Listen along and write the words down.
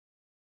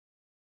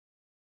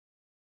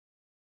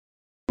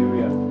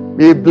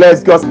We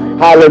bless God.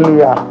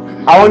 Hallelujah.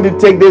 I want to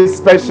take this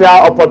special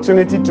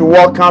opportunity to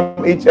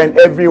welcome each and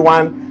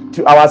everyone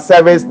to our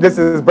service. This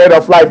is Bread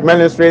of Life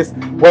Ministries,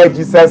 where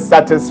Jesus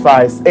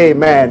satisfies.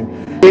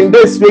 Amen. In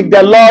this week,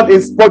 the Lord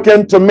is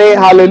spoken to me.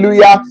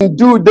 Hallelujah.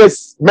 Do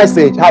this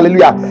message.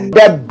 Hallelujah.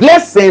 The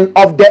blessing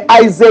of the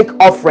Isaac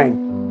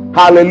offering.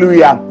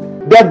 Hallelujah.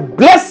 The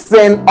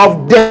blessing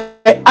of the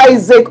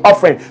Isaac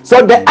offering.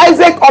 So the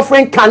Isaac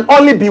offering can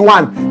only be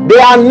one.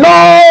 There are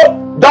no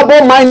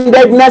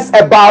double-mindedness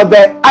about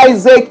the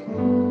Isaac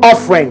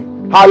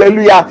offering.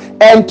 Hallelujah.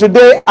 And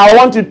today I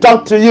want to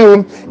talk to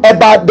you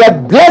about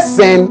the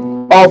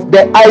blessing of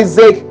the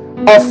Isaac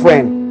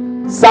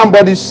offering.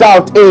 Somebody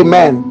shout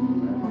amen.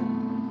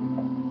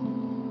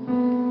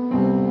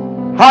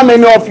 How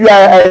many of you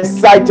are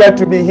excited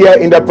to be here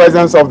in the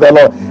presence of the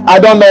Lord? I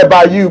don't know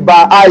about you,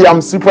 but I am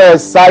super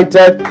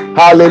excited.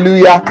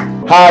 Hallelujah.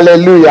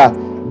 Hallelujah.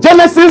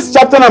 Genesis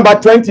chapter number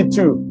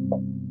 22.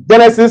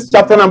 Genesis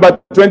chapter number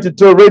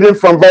 22, reading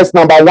from verse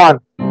number 1.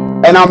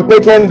 And I'm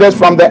taking this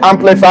from the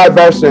Amplified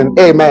version.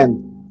 Amen.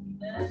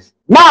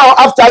 Now,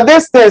 after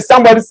this things,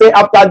 somebody say,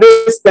 after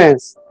this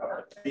things,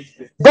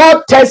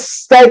 God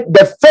tested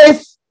the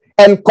faith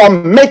and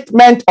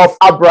commitment of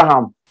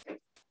Abraham.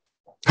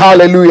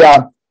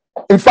 Hallelujah.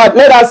 In fact,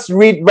 let us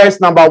read verse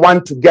number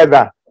 1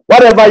 together.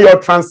 Whatever your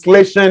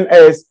translation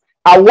is,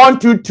 I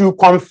want you to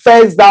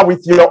confess that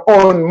with your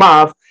own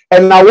mouth,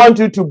 and I want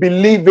you to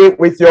believe it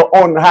with your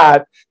own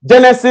heart.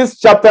 Genesis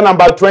chapter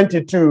number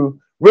 22,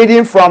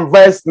 reading from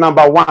verse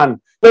number 1.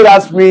 Let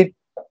us read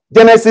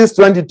Genesis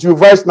 22,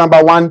 verse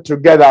number 1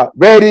 together.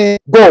 Ready,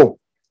 go.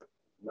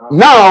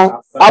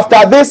 Now,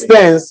 after these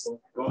things,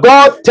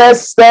 God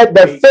tested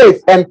the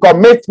faith and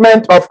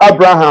commitment of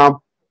Abraham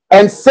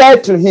and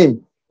said to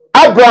him,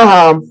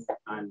 Abraham,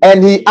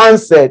 and he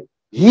answered,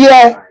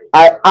 here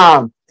I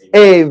am.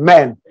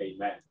 Amen.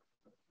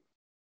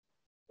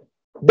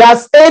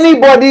 Does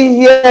anybody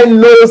here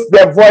knows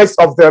the voice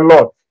of the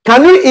Lord?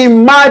 Can you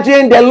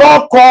imagine the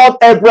Lord called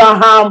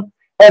Abraham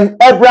and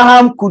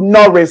Abraham could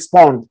not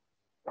respond?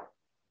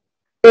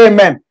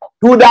 Amen.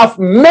 He would have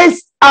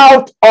missed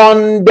out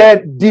on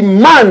the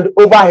demand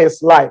over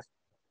his life.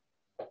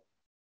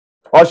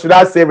 Or should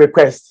I say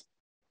request?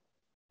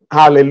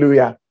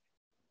 Hallelujah.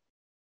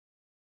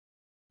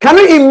 Can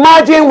you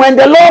imagine when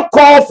the Lord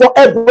called for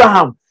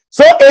Abraham?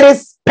 So it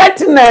is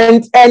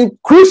pertinent and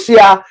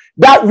crucial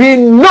that we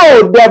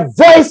know the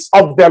voice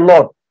of the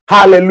Lord.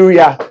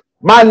 Hallelujah.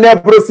 My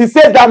neighbors, he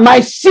said that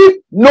my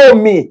sheep know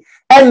me,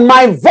 and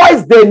my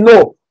voice they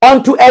know.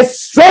 Unto a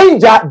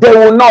stranger they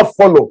will not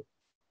follow.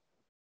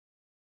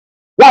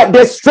 Like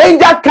the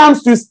stranger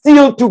comes to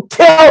steal, to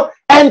kill,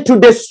 and to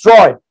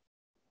destroy.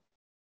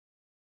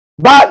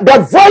 But the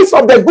voice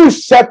of the good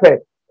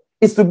shepherd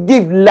is to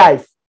give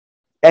life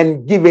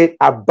and give it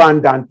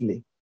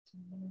abundantly.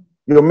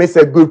 You'll miss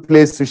a good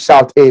place to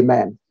shout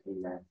amen.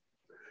 Amen.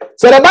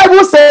 So the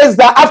Bible says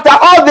that after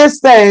all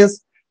these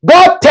things,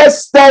 God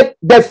tested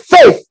the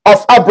faith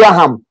of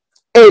Abraham.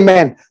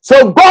 Amen.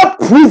 So God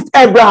proved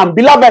Abraham.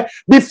 Beloved,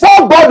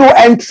 before God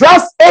will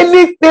entrust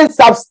anything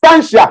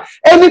substantial,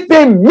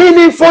 anything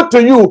meaningful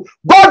to you,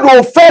 God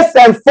will first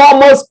and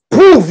foremost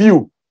prove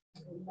you.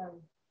 Amen.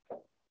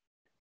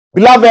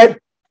 Beloved,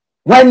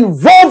 when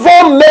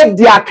Volvo made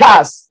their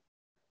cars,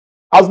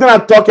 I was going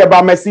to talk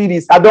about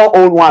Mercedes. I don't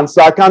own one,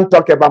 so I can't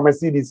talk about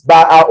Mercedes,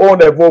 but I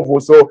own a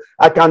Volvo, so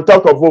I can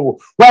talk of Volvo.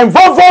 When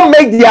Volvo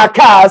made their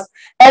cars,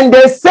 and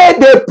they say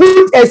they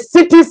put a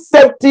city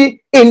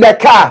safety in the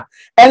car,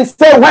 and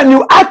say when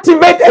you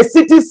activate a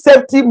city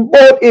safety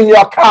mode in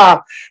your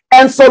car,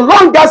 and so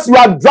long as you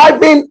are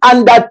driving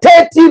under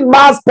 30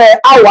 miles per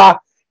hour,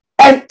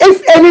 and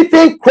if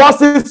anything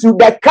crosses you,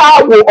 the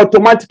car will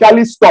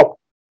automatically stop.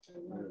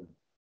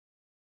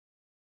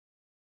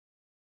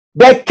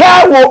 The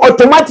car will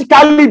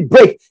automatically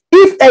brake.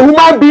 If a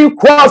human being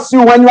crosses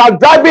you when you are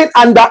driving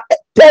under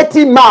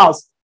 30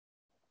 miles,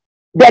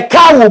 the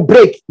car will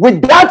brake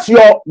without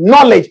your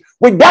knowledge,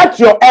 without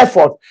your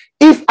effort.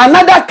 If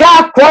another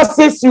car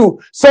crosses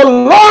you, so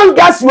long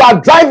as you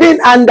are driving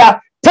under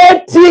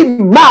 30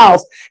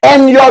 miles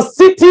and your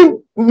city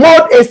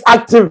mode is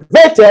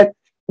activated,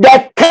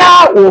 the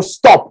car will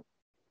stop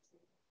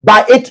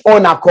by its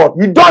own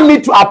accord. You don't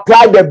need to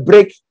apply the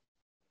brake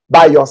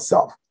by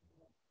yourself.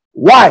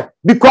 Why?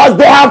 Because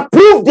they have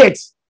proved it.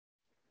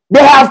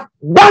 They have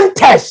done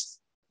tests.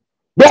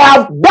 They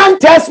have done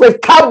tests with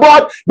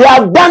cardboard. They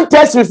have done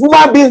tests with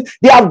human beings.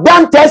 They have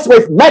done tests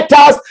with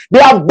metals.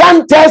 They have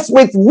done tests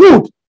with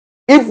wood.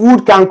 If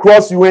wood can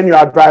cross you when you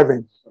are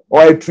driving,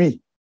 or a tree,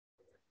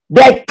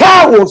 the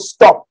car will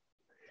stop.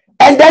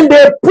 And then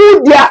they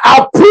put their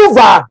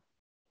approval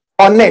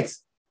on it.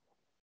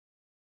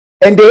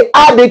 And they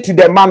add it to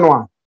the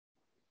manual.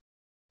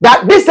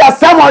 That these are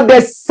some of the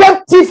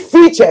safety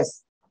features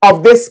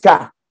of this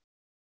car.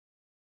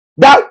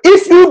 That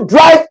if you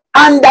drive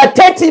under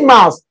 30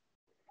 miles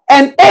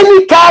and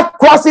any car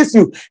crosses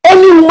you,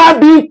 any human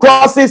being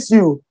crosses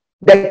you,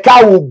 the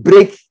car will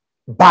brake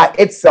by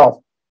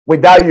itself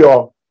without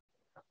your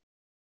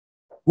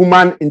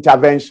human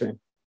intervention.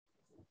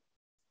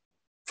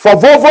 for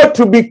Volvo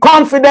to be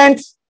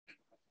confident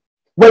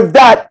with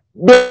that.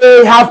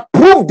 They have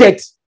proved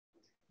it,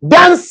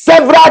 done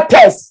several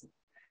tests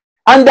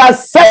under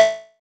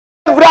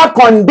several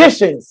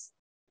conditions,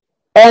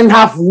 and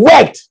have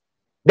worked.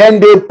 Then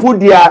they put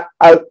their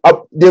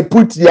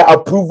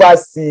approval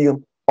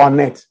seal on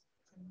it.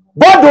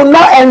 God will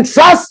not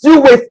entrust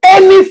you with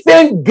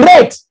anything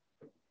great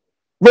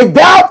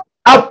without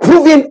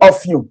approving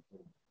of you.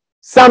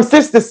 Psalm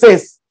 60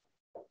 says,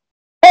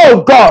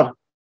 "Oh God,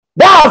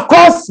 thou hast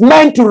caused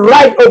men to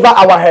ride over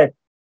our head.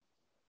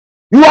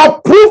 You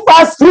have proved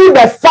us through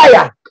the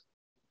fire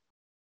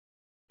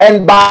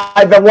and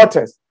by the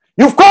waters.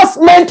 You've caused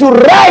men to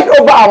ride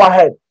over our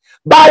head.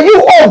 But you,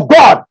 oh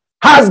God,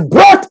 has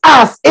brought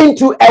us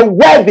into a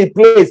worthy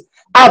place,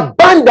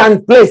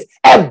 abundant place,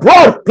 a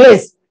broad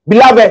place."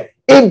 Beloved,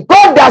 if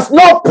God does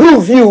not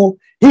prove you,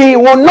 he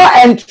will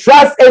not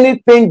entrust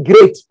anything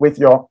great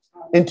with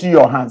into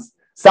your hands.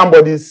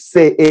 Somebody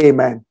say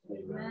amen.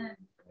 Amen.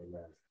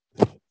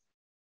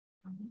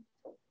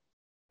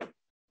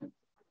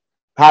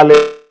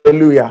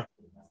 Hallelujah.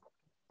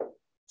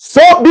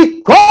 So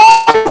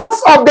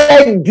because of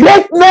the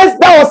greatness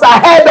that was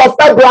ahead of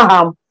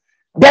Abraham,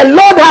 the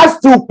Lord has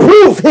to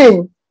prove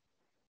him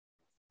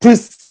to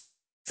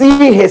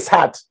see his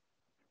heart.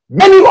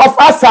 Many of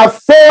us have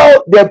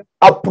failed the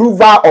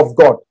approval of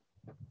God.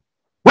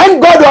 When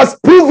God was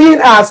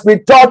proving us, we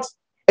thought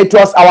it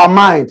was our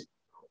mind.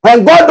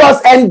 When God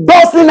was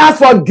endorsing us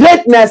for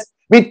greatness,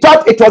 we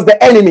thought it was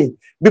the enemy.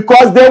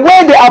 Because the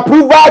way the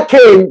approval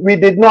came, we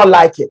did not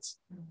like it.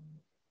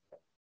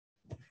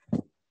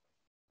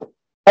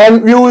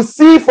 And you will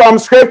see from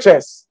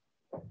scriptures,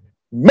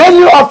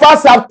 many of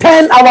us have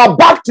turned our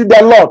back to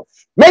the Lord.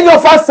 Many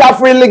of us have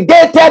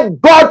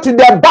relegated God to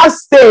the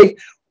backstage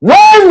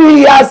when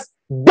he has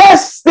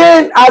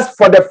destined us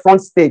for the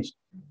front stage.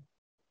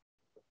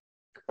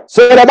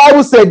 So the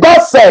Bible says, God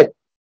said,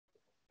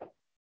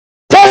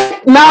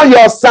 "Take now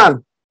your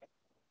son,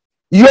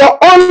 your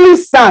only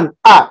son."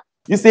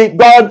 You see,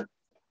 God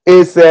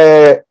is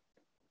a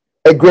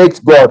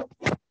great God.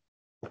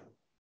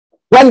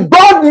 When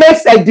God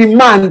makes a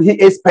demand, he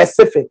is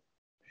specific.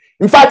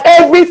 In fact,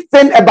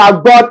 everything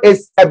about God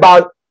is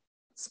about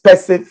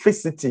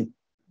specificity.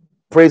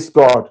 Praise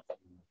God.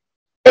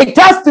 It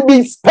has to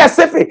be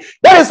specific.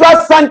 That is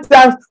why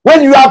sometimes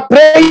when you are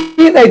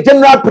praying a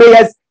general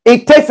prayers,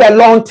 it takes a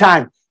long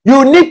time.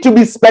 You need to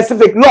be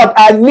specific. Lord,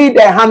 I need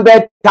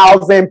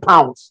 100,000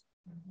 pounds.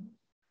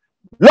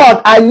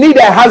 Lord, I need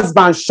a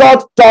husband,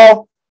 short,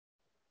 tall,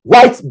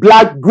 white,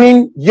 black,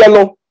 green,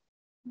 yellow,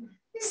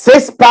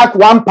 6-pack,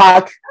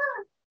 1-pack,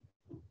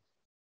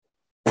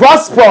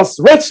 prosperous,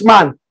 rich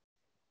man.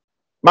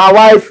 My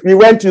wife, we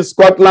went to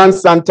Scotland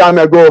some time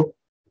ago,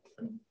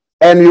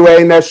 and we were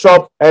in a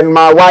shop, and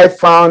my wife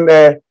found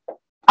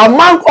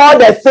among all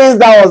the things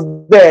that was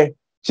there,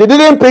 she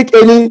didn't pick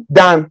any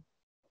down.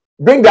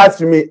 Bring that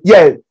to me.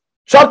 Yeah,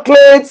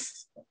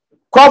 chocolates,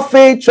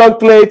 coffee,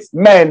 chocolates,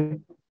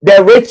 men.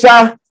 The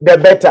richer, the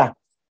better.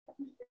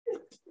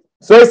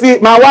 So you see,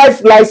 my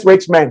wife likes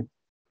rich men.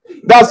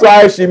 That's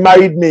why she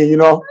married me, you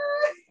know.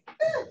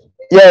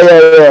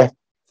 Yeah.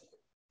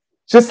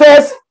 She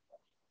says,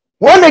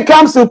 when it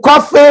comes to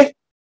coffee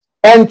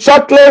and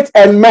chocolate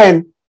and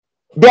men,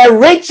 the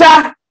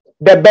richer,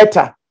 the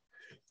better.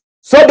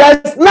 So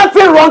there's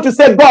nothing wrong to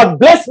say, God,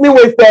 bless me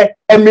with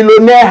a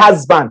millionaire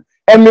husband,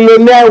 a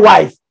millionaire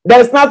wife.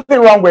 There's nothing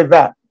wrong with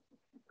that.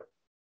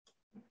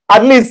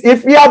 At least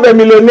if you have a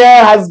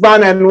millionaire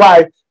husband and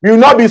wife, you will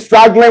not be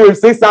struggling with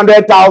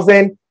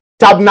 600,000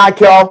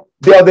 tabernacle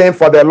building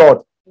for the Lord.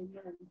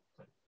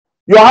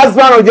 Your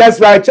husband will just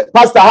write,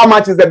 "Pastor, how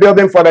much is the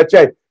building for the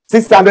church?"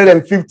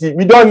 650.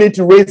 We don't need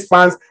to raise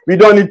funds. We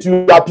don't need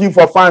to appeal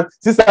for funds.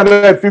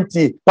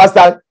 650.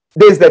 Pastor,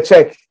 there's the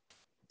check.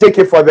 Take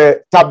it for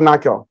the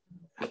tabernacle.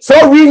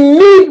 So we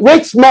need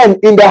rich men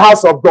in the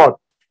house of God.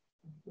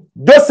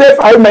 Joseph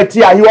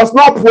Arimathea, he was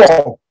not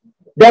poor.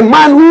 The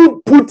man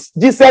who put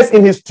Jesus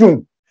in his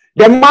tomb,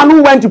 the man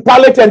who went to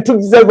Pilate and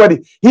took Jesus'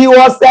 body, he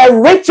was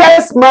the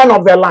richest man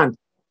of the land.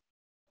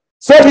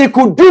 So he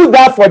could do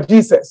that for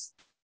Jesus.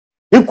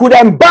 He could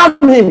embalm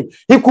him.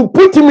 He could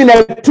put him in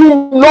a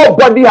tomb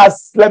nobody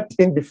has slept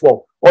in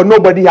before, or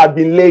nobody had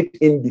been laid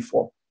in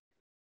before.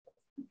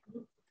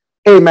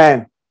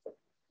 Amen.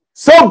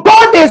 So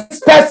God is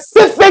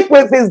specific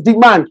with his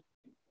demand.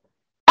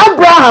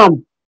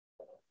 Abraham,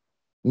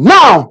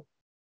 now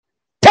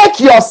take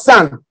your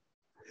son,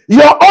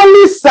 your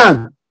only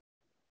son,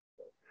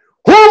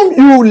 whom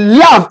you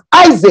love,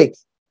 Isaac,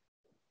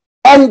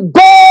 and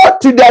go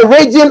to the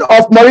region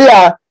of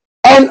Moriah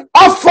and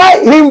offer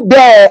him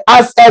there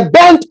as a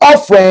burnt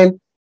offering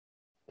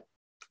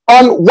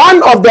on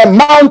one of the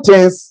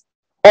mountains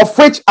of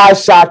which I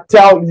shall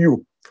tell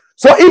you.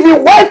 So if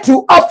you want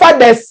to offer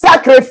the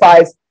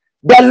sacrifice,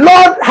 the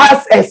Lord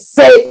has a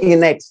say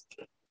in it.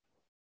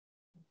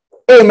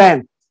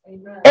 Amen.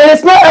 Amen. It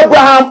is not,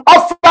 Abraham,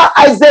 offer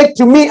Isaac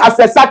to me as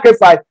a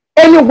sacrifice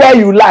anywhere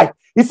you like.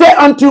 He said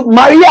unto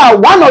Maria,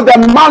 one of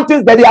the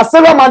mountains, there are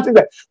several mountains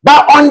there,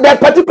 but on the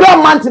particular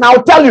mountain,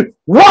 I'll tell you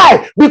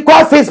why.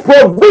 Because his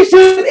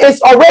provision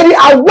is already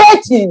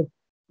awaiting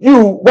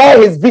you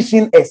where his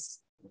vision is.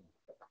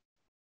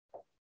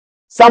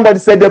 Somebody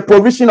said the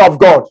provision of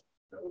God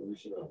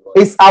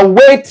is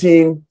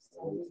awaiting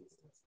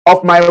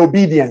of my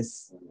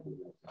obedience.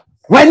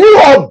 When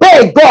you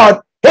obey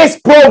God, his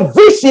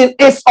provision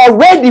is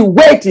already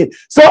waiting.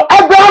 So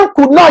Abraham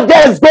could not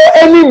just go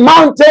any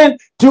mountain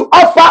to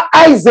offer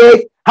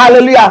Isaac.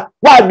 Hallelujah.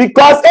 Why?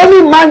 Because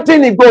any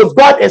mountain he goes,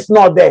 God is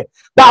not there.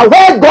 But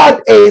where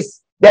God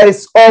is, there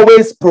is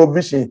always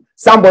provision.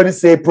 Somebody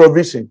say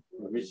provision.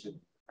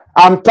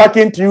 I'm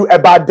talking to you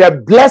about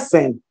the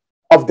blessing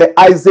of the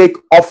Isaac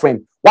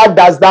offering. What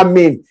does that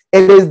mean?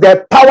 It is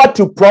the power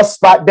to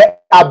prosper, the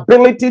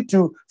ability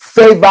to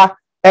favor,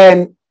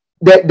 and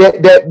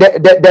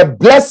the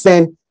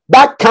blessing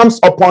that comes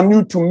upon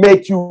you to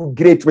make you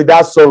great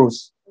without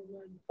sorrows.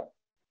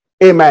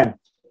 Amen.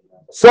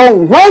 So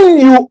when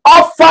you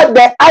offer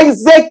the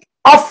Isaac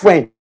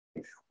offering,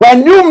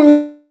 when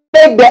you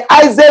make the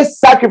Isaac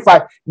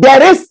sacrifice,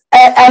 there is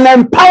an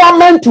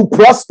empowerment to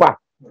prosper.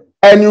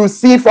 And you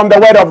see from the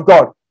word of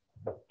God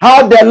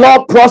how the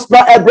Lord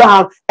prospered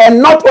Abraham,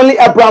 and not only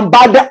Abraham,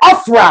 but the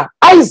offerer,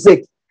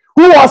 Isaac,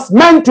 who was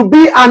meant to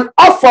be an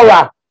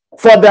offerer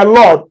for the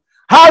Lord,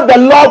 how the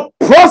Lord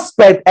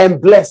prospered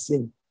and blessed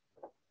him.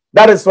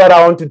 That is what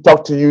I want to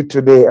talk to you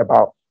today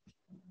about.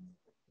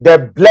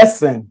 The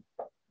blessing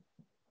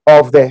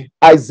of the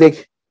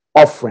Isaac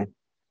offering.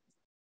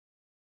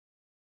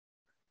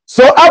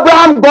 So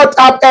Abraham got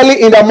up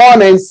early in the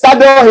morning,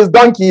 saddled his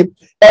donkey,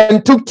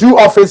 and took two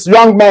of his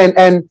young men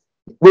and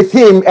with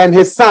him and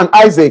his son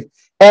Isaac,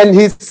 and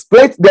he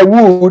split the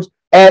wood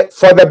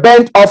for the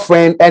burnt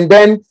offering, and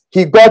then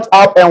he got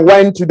up and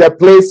went to the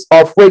place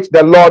of which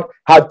the Lord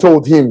had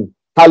told him.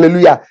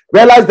 Hallelujah.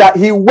 Realize that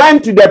he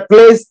went to the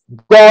place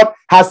God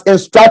has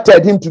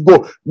instructed him to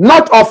go,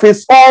 not of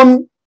his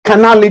own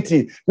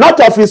carnality, not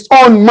of his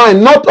own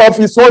mind, not of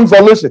his own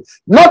volition,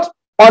 not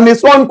on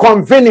his own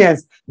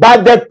convenience,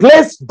 but the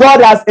place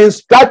God has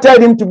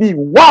instructed him to be.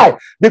 Why?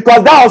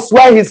 Because that was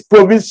where his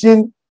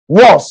provision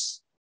was.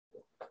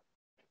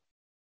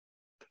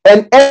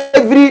 And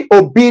every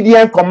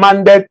obedience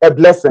commanded a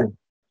blessing.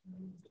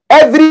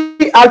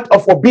 Every act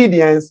of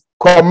obedience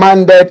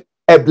commanded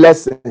a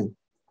blessing.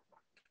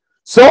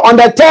 So on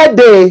the third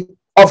day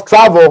of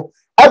travel,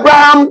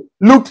 Abraham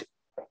looked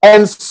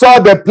and saw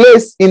the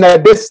place in a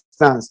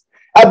distance.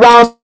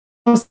 Abraham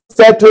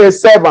said to his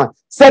servant,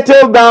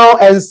 "Settle down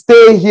and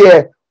stay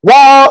here,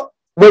 while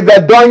with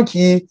the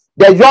donkey,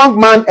 the young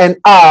man and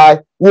I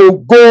will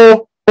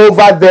go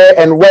over there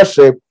and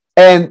worship,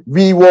 and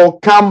we will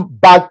come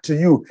back to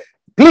you."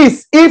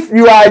 Please, if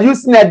you are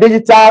using a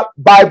digital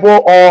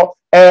Bible or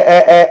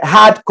a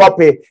hard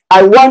copy,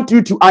 I want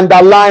you to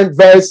underline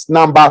verse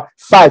number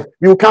 5.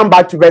 We will come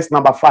back to verse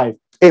number 5.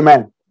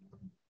 Amen.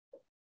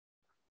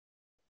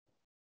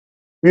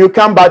 We will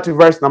come back to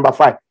verse number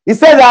 5. He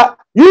said that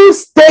you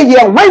stay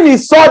here. When he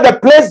saw the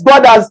place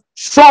God has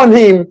shown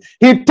him,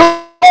 he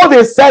told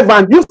his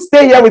servant, "You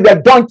stay here with the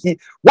donkey,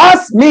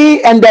 whilst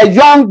me and the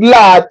young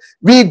lad,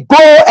 we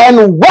go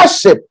and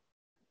worship."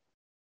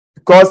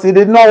 Because he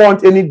did not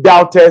want any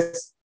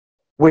doubters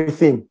with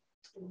him.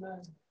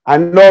 I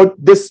know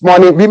this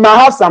morning we might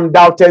have some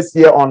doubters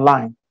here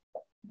online,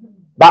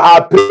 but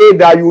I pray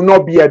that you will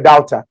not be a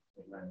doubter.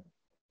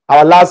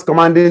 Our last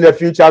Commanding in the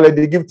Future,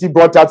 Lady Gifty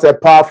brought us a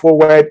powerful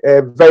word,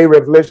 a very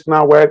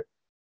revelational word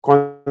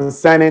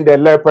concerning the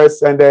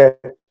lepers and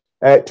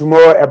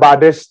tomorrow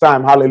about this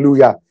time.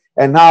 Hallelujah.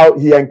 And how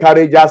he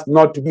encouraged us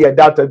not to be a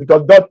doubter,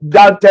 because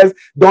doubters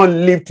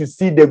don't live to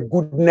see the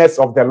goodness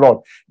of the Lord.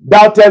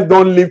 Doubters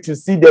don't live to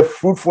see the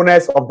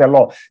fruitfulness of the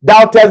Lord.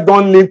 Doubters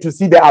don't live to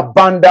see the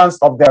abundance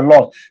of the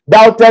Lord.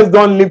 Doubters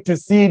don't live to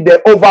see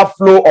the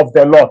overflow of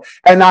the Lord.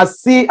 And I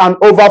see an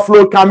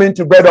overflow coming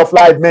to Bread of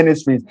Life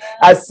Ministries.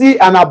 I see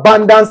an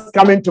abundance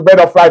coming to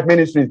Bread of Life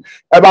Ministries.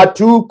 About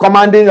 2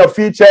 commanding of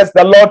features,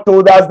 the Lord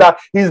told us that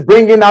he's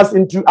bringing us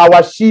into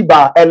our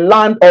Sheba, a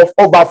land of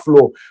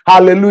overflow.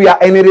 Hallelujah.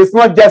 And it is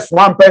not just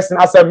one person.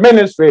 As a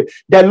ministry,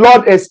 the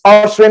Lord is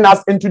ushering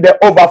us into the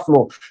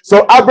overflow.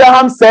 So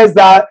Abraham says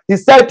that he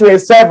said to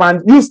his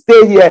servant, "You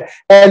stay here,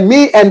 and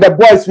me and the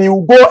boys, we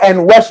will go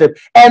and worship,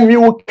 and we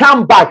will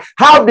come back."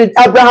 How did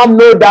Abraham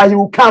know that he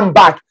will come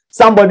back?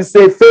 Somebody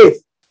say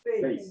faith.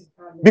 Faith.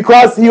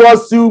 Because he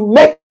was to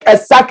make a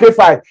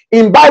sacrifice.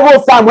 In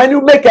Bible time, when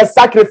you make a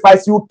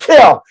sacrifice, you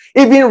kill.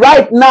 Even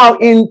right now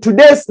in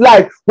today's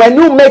life, when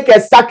you make a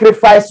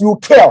sacrifice, you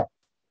kill.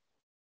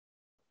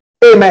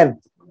 Amen.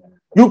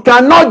 You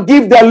cannot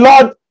give the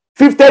Lord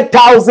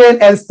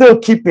 50,000 and still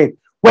keep it.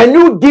 When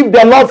you give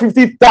the Lord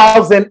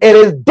 50,000, it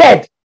is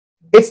dead.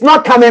 It's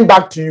not coming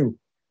back to you.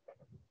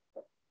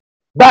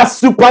 But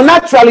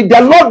supernaturally,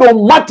 the Lord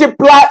will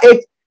multiply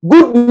it,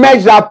 good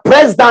measure,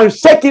 pressed down,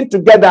 shaking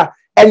together,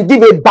 and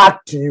give it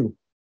back to you.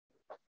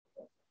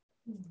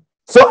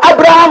 So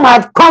Abraham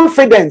had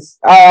confidence.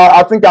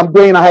 I think I'm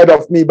going ahead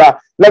of me, but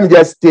let me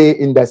just stay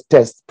in this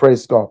text.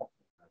 Praise God.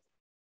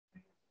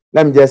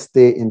 Let me just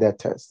stay in the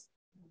text.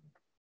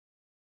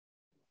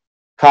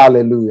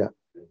 Hallelujah.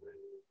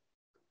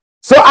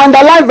 So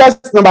underline verse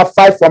number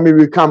 5 for me.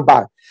 We'll come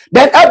back.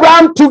 Then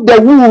Abraham took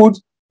the wood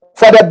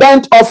for the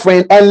burnt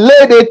offering and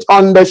laid it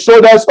on the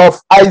shoulders of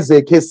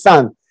Isaac, his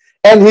son.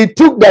 And he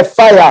took the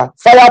fire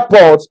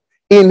pot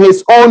in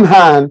his own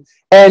hand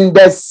and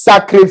the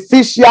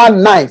sacrificial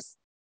knife.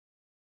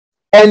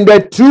 And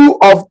the two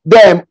of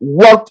them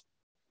walked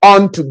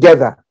on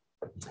together.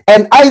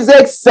 And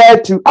Isaac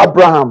said to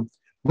Abraham,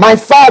 my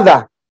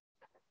father.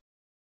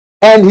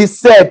 And he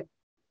said,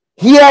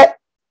 here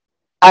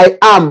I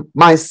am,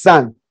 my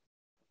son.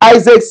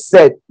 Isaac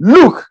said,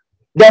 look,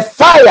 the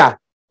fire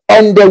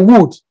and the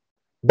wood,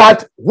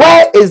 but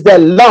where is the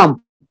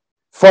lamb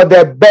for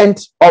the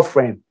burnt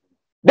offering?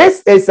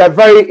 This is a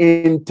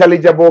very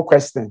intelligible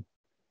question.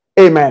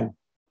 Amen.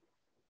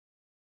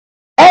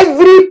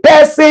 Every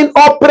person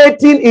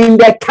operating in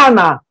the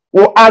Cana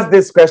will ask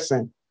this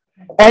question.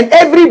 And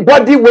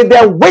everybody with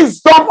the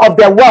wisdom of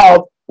the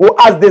world will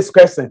ask this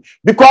question.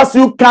 Because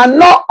you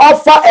cannot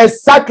offer a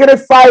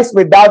sacrifice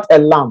without a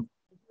lamb.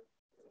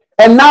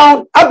 And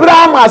now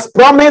Abraham has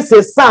promised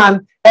his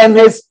son and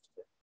his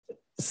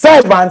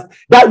servants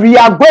that we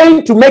are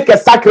going to make a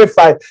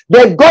sacrifice.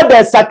 They got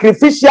the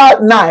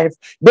sacrificial knife,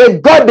 they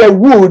got the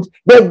wood,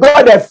 they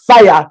got the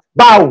fire,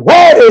 but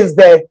where is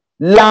the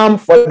lamb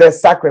for the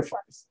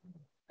sacrifice?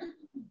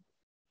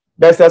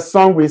 There's a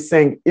song we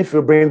sing, if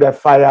you bring the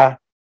fire,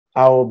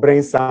 I will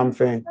bring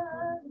something.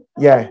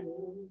 Yeah.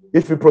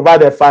 If you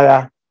provide the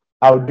fire,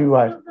 I'll do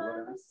what?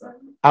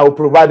 I will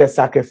provide the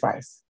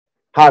sacrifice.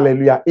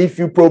 Hallelujah. If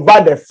you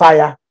provide the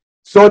fire,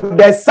 so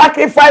the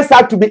sacrifice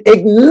had to be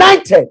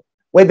ignited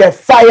with the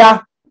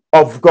fire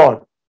of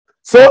God.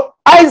 So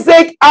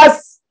Isaac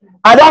asked,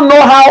 I don't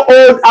know how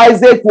old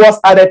Isaac was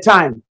at the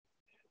time,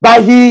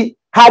 but he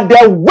had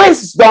the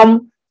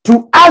wisdom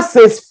to ask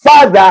his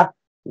father,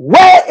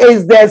 where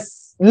is the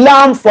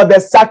lamb for the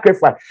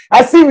sacrifice?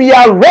 I see we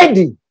are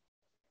ready.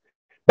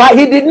 But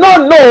he did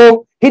not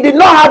know, he did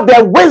not have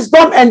the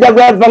wisdom and the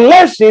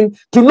revelation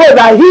to know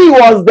that he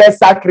was the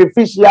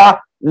sacrificial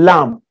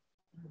lamb.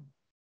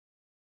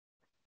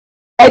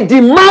 A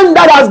demand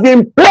that has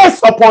been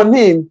placed upon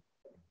him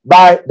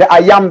by the I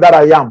am that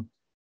I am.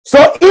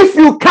 So if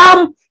you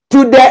come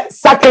to the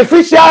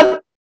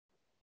sacrificial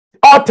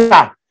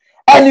altar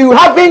and you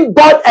haven't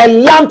got a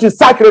lamb to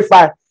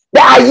sacrifice,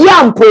 the I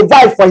am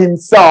provide for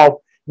himself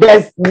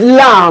the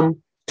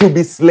lamb to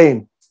be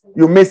slain.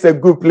 You miss a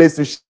good place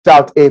to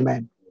shout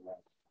amen.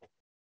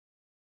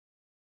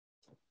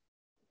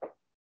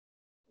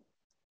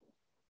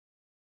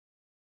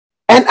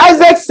 And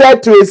Isaac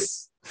said to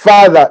his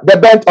father, the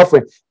burnt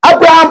offering,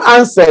 Abraham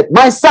answered,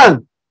 my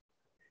son,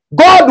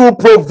 God will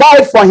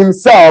provide for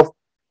himself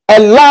a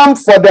lamb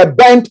for the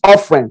burnt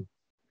offering.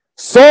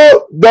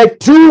 So the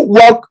two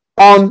walked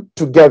on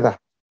together.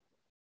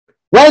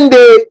 When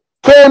they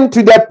came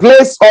to the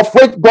place of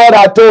which God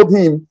had told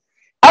him,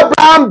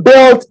 Abraham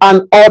built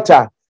an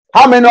altar.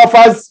 How many of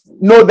us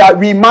know that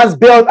we must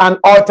build an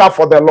altar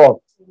for the Lord?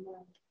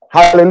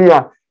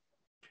 Hallelujah.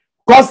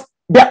 Because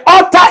the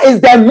altar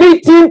is the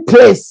meeting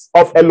place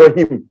of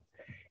Elohim.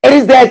 It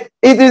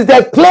is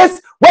the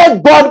place where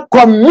God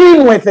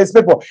communes with his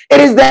people. It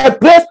is the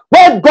place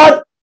where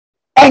God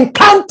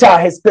encounters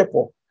his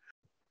people.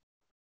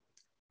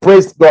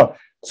 Praise God.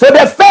 So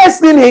the first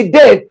thing he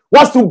did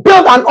was to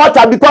build an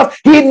altar because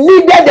he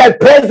needed the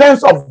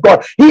presence of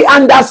God. He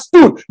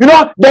understood,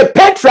 the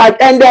patriarch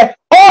and the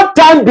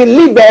old-time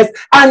believers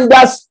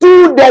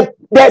understood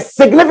the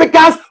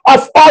significance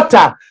of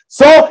altar.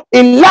 So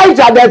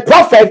Elijah, the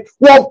prophet,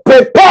 will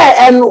prepare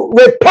and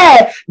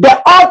repair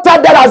the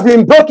altar that has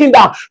been broken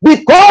down.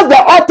 Because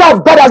the altar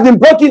of God has been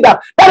broken down,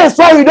 that is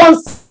why we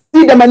don't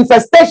see the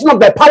manifestation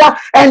of the power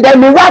and the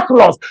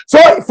miraculous. So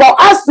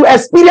for us to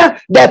experience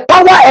the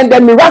power and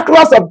the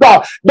miraculous of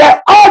God,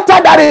 the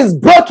altar that is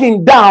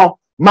broken down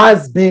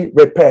must be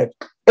repaired.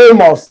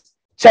 Amos,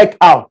 check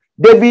out.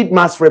 David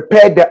must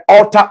repair the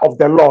altar of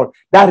the Lord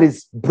that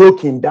is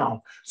broken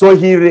down. So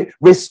he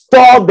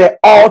restored the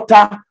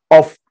altar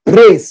of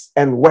praise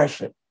and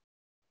worship.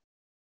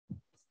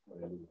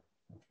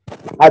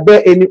 Are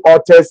there any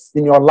altars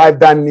in your life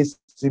that needs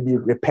to be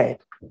repaired?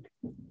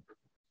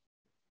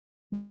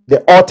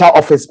 The altar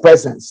of his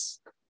presence,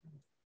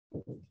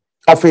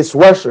 of his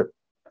worship,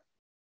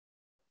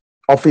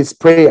 of his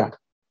prayer,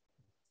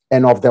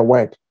 and of the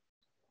word.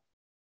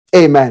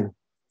 Amen.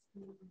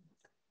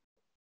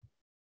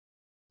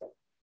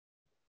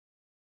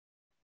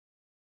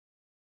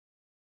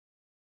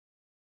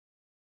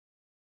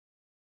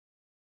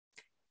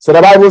 So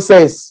the Bible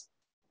says,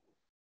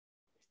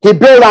 he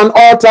built an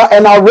altar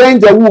and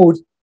arranged the wood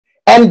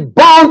and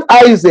bound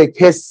Isaac,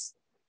 his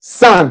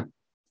son,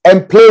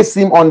 and placed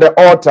him on the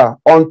altar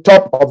on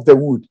top of the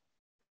wood.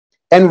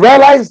 And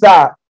realized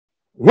that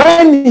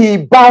when he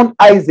bound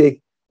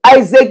Isaac,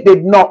 Isaac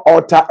did not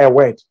utter a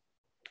word.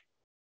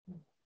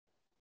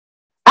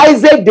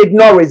 Isaac did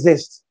not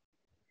resist.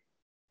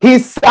 He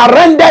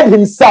surrendered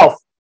himself.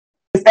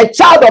 He's a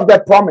child of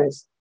the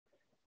promise.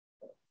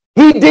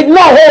 He did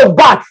not hold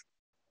back.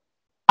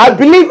 I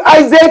believe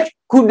Isaac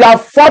could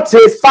have fought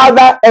his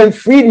father and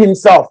freed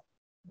himself.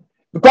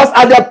 Because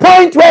at the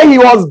point where he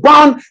was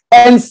bound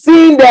and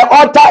seeing the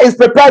altar is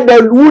prepared,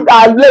 the wood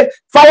are laid,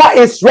 fire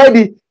is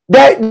ready,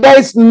 there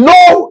is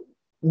no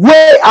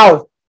way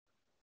out.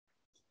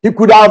 He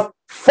could have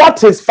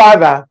fought his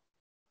father,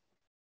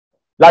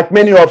 like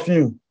many of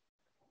you,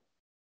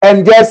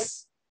 and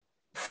just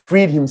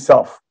freed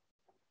himself.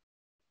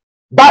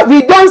 But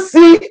we don't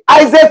see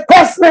Isaac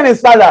questioning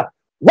his father.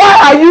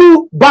 Why are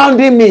you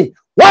bounding me?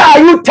 Why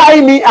are you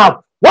tying me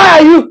up?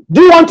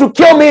 Do you want to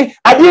kill me?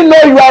 I didn't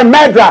know you are a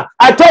murderer.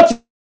 I thought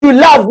you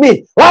loved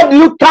me. Why do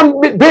you come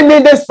bring me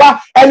this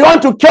far and you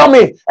want to kill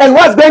me? And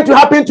what's going to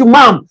happen to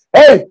mom?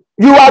 Hey,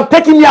 you are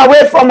taking me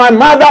away from my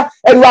mother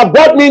and you have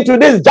brought me into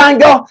this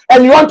jungle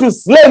and you want to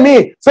slay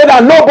me so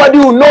that nobody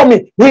will know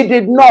me. He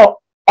did not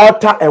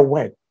utter a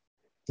word.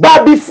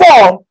 But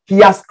before, he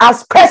has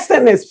asked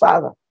question his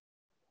father,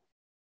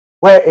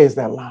 where is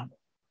the lamb?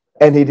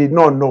 And he did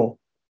not know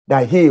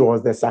that he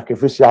was the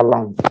sacrificial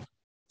lamb.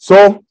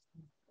 So,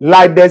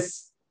 like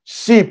this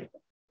sheep,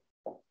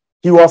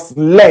 he was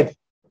led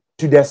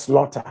to the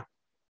slaughter.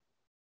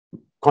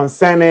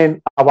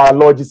 Concerning our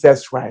Lord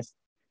Jesus Christ,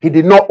 he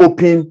did not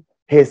open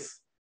his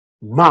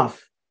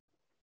mouth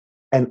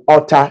and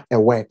utter a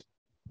word.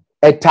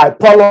 A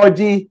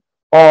typology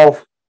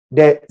of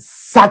the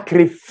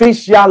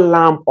sacrificial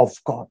lamb of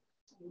God.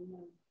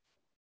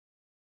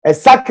 A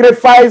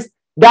sacrifice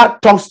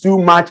that talks too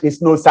much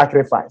is no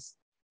sacrifice.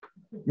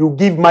 You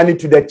give money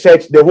to the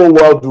church, the whole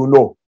world will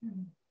know.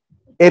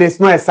 It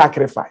is not a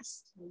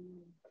sacrifice.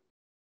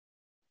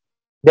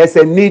 There's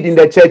a need in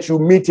the church, you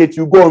meet it,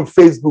 you go on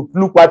Facebook,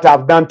 look what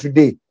I've done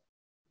today.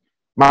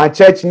 My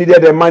church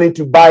needed the money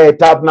to buy a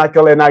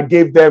tabernacle and I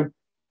gave them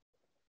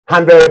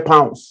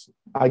 £100.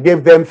 I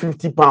gave them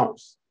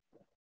 £50.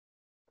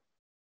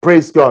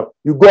 Praise God.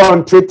 You go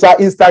on Twitter,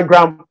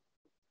 Instagram,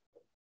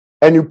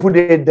 and you put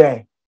it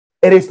there.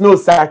 It is no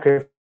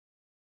sacrifice.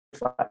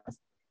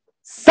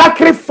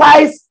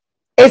 Sacrifice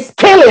is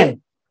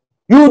killing.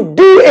 You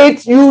do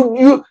it,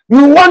 you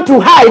want to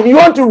hide, you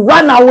want to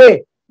run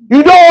away.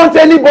 You don't want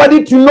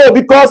anybody to know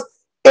because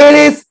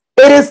it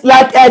is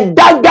like a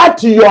dagger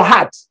to your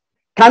heart.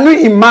 Can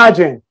you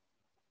imagine?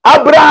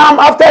 Abraham,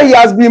 after he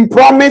has been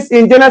promised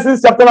in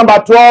Genesis chapter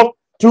number 12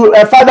 to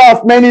a father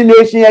of many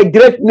nations, a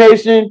great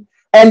nation,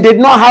 and did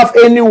not have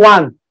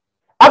anyone.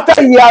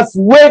 After he has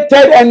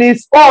waited in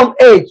his own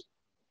age,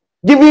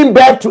 giving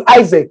birth to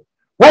Isaac,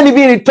 when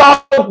he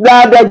thought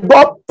that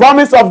the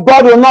promise of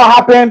God will not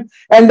happen,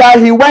 and that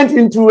he went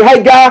into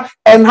Hagar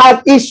and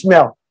had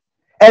Ishmael.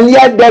 And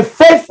yet the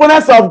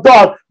faithfulness of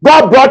God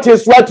brought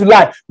his word to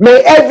life.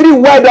 May every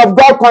word of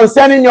God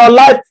concerning your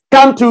life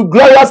come to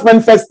glorious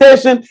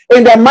manifestation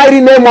in the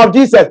mighty name of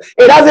Jesus.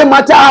 It doesn't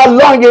matter how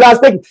long it has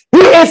taken. He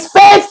is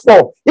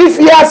faithful. If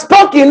he has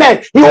spoken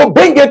it, he will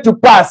bring it to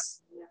pass.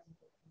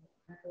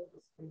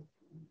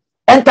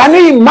 And can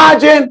you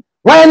imagine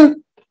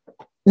when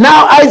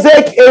now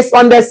Isaac is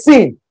on the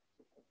scene?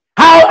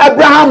 How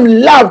Abraham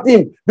loved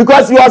him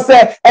because he was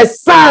a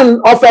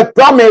son of a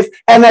promise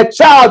and a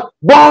child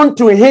born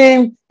to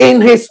him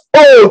in his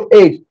old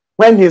age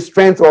when his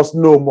strength was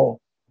no more.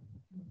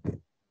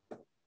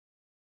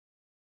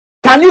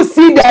 Can you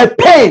see the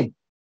pain?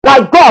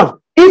 Like, God,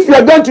 if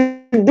you're going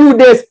to do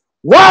this,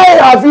 why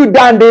have you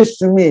done this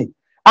to me?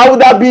 I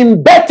would have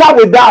been better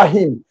without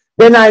him.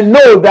 Then I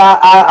know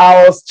that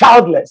I was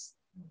childless.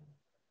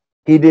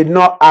 He did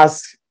not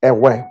ask a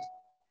word.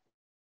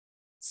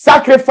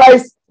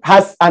 Sacrifice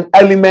has an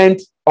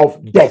element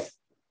of death.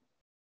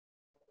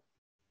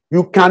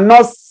 You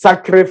cannot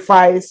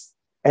sacrifice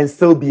and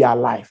still be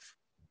alive.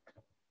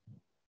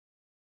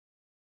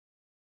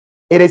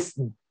 It is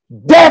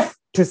death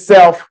to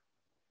self,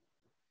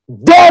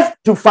 death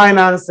to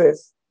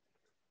finances,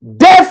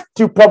 death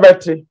to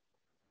poverty,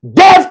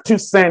 death to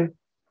sin,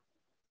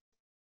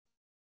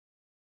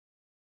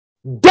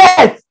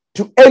 death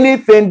to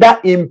anything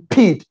that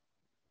impedes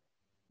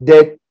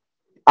the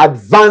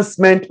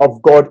advancement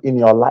of God in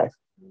your life.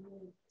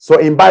 So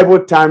in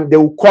Bible time, they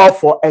will call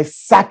for a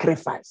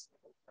sacrifice.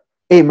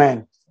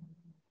 Amen.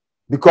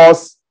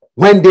 Because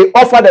when they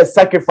offer the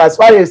sacrifice,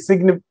 what it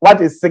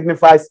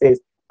signifies is,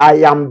 I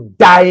am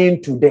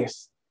dying to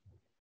this.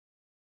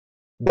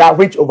 That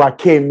which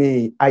overcame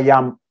me, I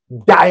am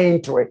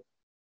dying to it.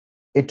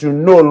 It will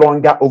no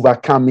longer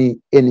overcome me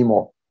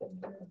anymore.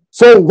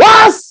 So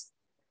once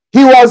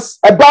he was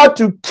about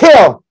to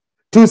kill,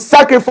 to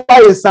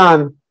sacrifice his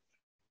son,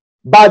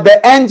 but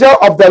the angel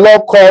of the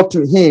Lord called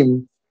to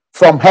him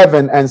from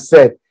heaven and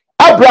said,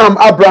 Abraham,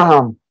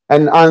 Abraham,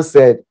 and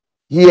answered,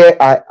 here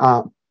I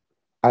am.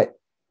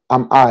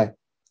 I.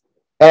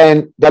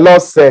 And the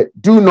Lord said,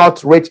 do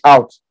not reach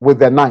out with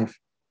the knife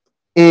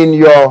in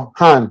your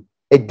hand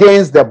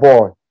against the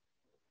boy,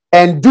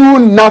 and do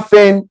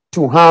nothing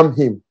to harm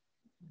him.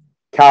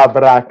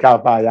 Kabra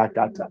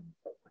kabayakata.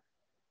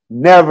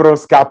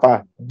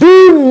 Nevroskapa.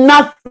 Do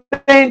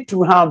nothing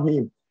to harm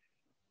him.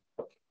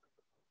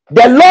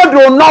 The Lord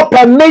will not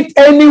permit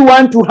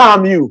anyone to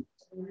harm you.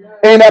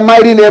 In the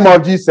mighty name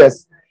of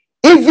Jesus.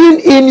 Even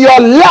in your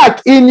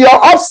lack, in your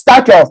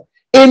obstacles,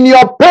 in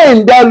your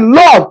pain, the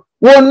Lord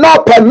will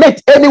not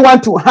permit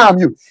anyone to harm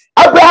you.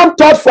 Abraham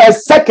thought for a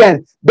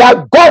second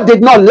that God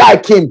did not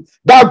like him,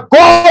 that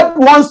God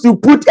wants to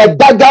put a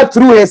dagger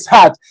through his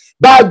heart,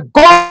 that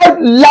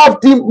God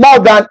loved him more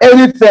than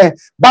anything.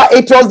 But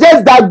it was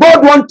just that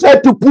God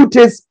wanted to put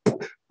his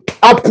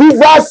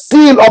approval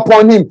seal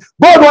upon him.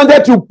 God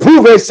wanted to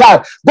prove his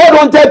heart. God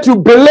wanted to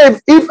believe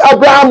if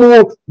Abraham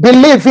will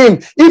believe him,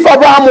 if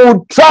Abraham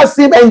will trust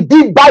him and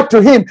give back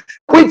to him,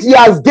 which he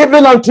has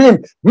given unto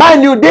him.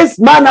 Mind you, this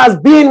man has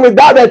been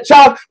without a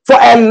child for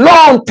a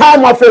long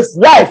time of his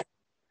life,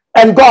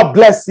 and God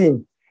bless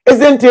him.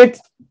 Isn't it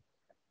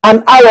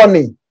an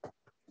irony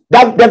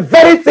that the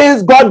very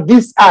things God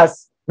gives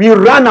us, we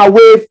run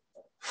away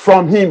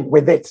from him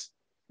with it?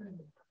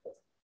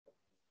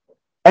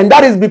 And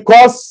that is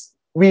because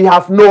we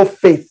have no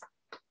faith.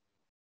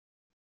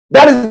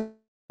 That is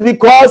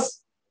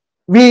because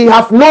we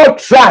have no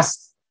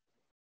trust.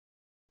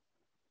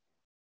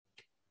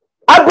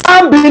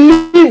 Abraham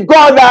believed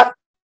God that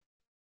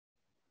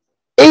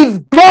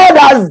if God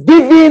has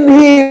given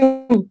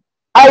him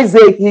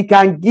Isaac, he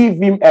can give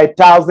him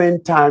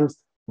 1,000 times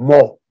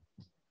more.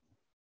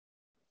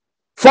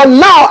 For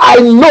now, I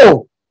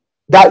know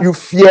that you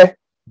fear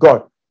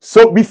God.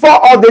 So before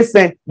all this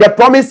thing, the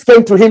promise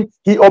came to him,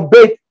 he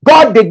obeyed.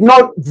 God did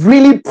not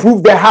really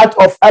prove the heart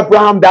of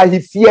Abraham that he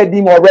feared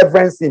him or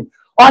reverenced him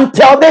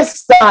until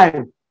this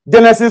time.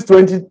 Genesis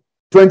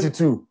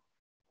 20:22.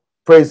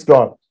 Praise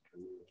God.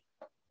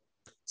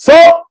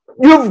 So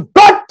you've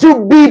got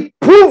to be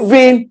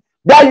proving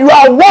that you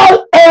are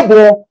well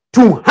able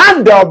to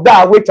handle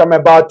that which I'm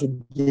about to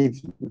give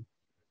you.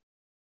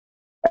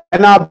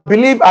 And I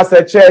believe as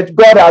a church,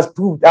 God has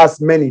proved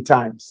us many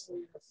times.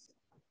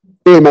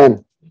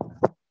 Amen.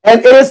 And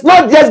it is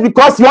not just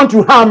because he wants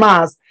to harm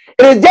us.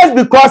 It is just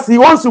because he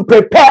wants to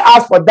prepare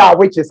us for that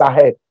which is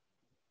ahead.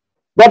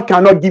 God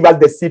cannot give us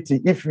the city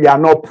if we are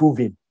not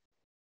proving.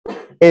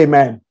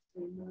 Amen.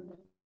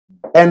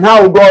 And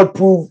how will God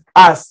prove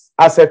us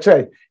as a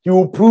church? He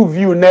will prove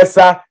you,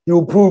 Nessa. He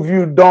will prove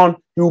you, Don.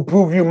 He will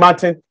prove you,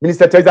 Martin.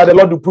 Minister Teresa, the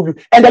Lord will prove you.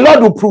 And the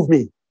Lord will prove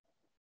me.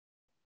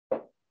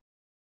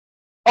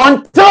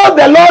 Until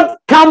the Lord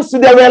comes to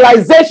the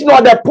realization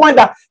or the point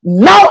that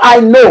now I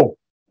know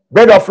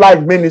Bread of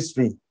Life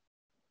Ministry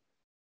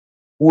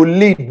will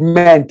lead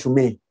men to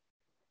me,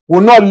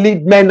 will not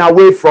lead men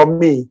away from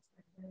me.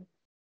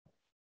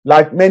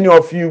 Like many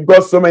of you,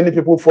 got so many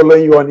people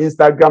following you on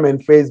Instagram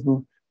and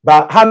Facebook,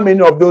 but how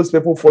many of those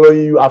people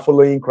following you are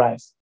following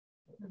Christ?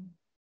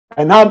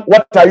 And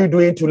what are you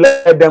doing to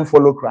let them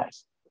follow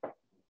Christ?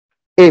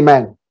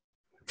 Amen.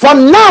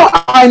 From now,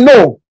 I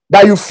know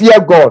that you fear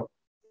God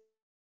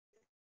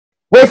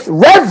with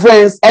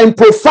reverence and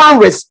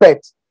profound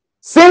respect,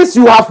 since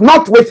you have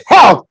not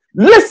withheld.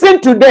 Listen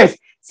to this.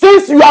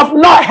 Since you have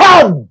not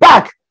held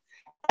back.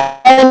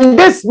 And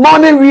this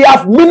morning we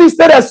have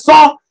ministered a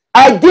song,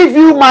 I give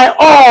you my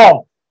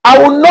all. I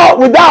will not,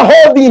 without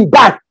holding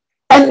back.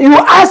 And you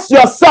ask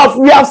yourself,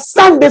 we have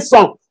sung this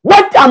song,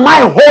 what am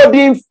I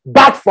holding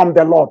back from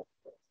the Lord?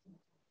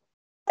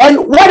 And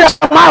what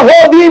am I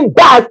holding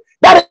back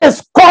that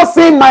is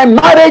causing my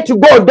marriage to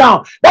go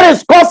down? That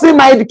is causing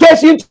my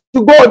education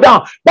to go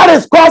down? That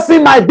is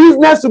causing my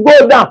business to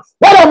go down?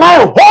 What am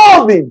I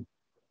holding?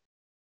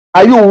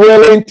 Are you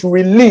willing to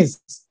release?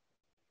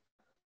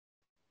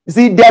 You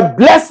see, the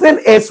blessing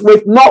is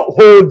with not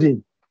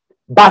holding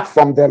back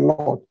from the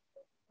Lord,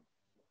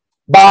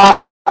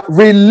 but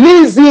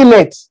releasing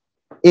it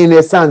in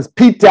a sense.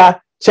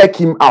 Peter, check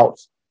him out.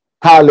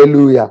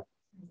 Hallelujah.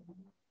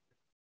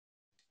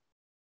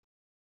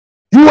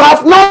 You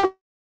have not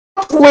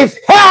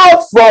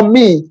withheld from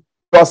me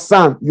your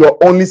son, your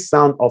only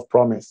son of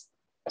promise.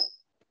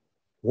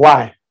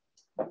 Why?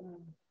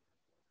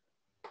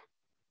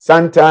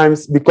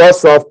 Sometimes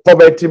because of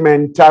poverty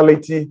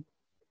mentality,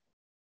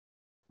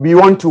 we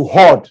want to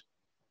hoard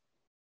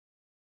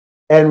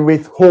and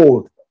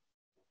withhold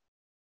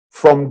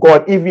from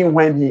God even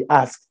when he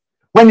asks.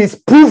 When he's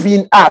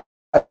proving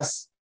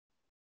us,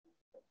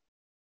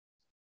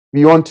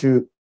 we want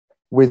to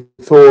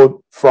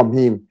withhold from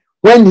him.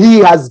 When he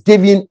has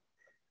given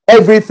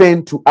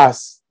everything to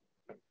us,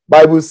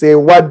 Bible says,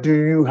 what do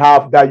you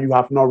have that you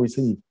have not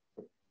received?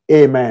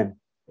 Amen.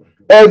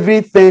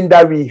 Everything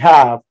that we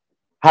have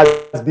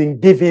has been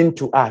given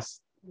to us.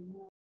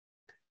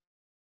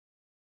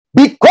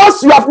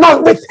 Because you have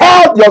not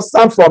withheld your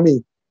son from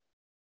me,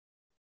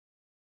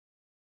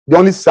 the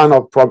only son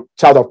of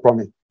child of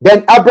promise.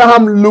 Then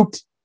Abraham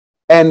looked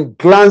and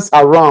glanced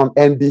around,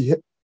 and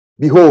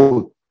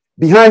behold,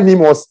 behind him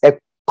was a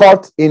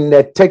caught in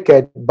the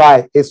thicket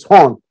by his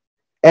horn.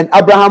 And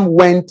Abraham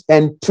went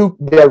and took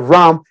the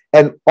ram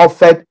and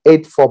offered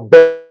it for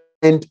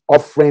burnt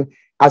offering,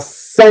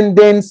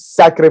 ascending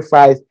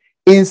sacrifice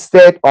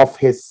instead of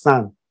his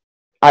son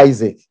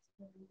Isaac.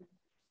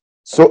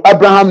 So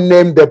Abraham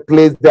named the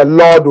place, the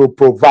Lord will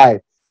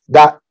provide.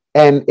 That,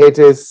 and it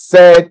is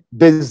said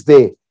this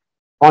day,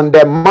 on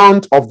the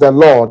mount of the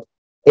Lord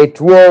it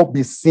will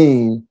be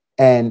seen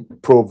and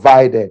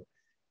provided.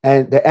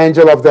 And the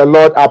angel of the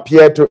Lord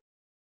appeared to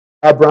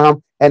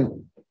Abraham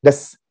and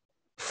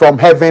from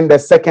heaven the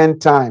second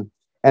time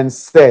and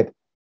said,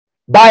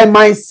 by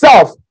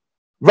myself,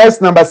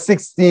 verse number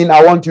 16,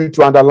 I want you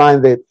to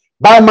underline that.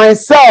 By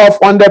myself,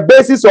 on the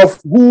basis of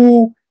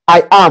who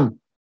I am.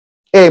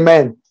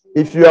 Amen.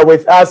 If you are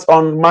with us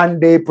on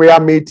Monday prayer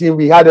meeting,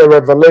 we had a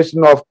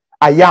revelation of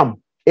I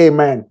am.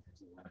 Amen.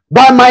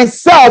 By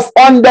myself,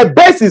 on the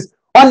basis,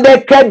 on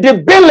the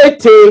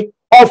credibility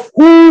of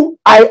who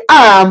I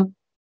am,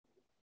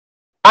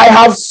 I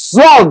have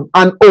sworn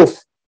an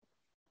oath,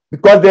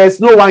 because there is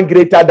no one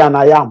greater than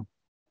I am.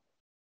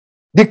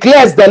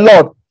 Declares the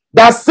Lord,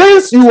 that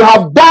since you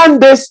have done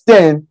this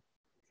thing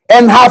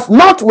and have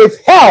not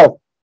withheld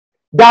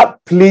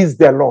that pleased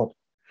the Lord,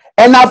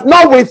 and have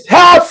not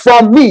withheld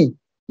from me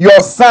your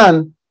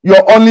son,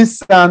 your only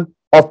son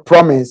of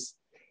promise,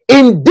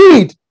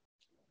 indeed,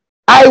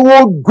 I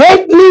will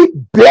greatly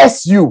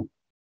bless you,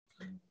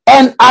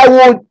 and I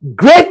will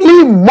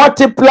greatly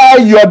multiply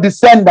your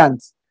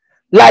descendants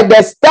like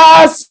the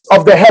stars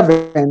of the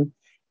heaven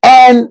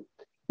and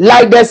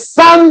like the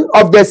sand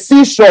of the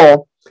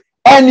seashore,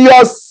 and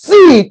your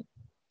seed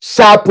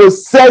shall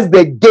possess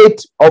the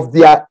gate of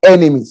their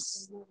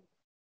enemies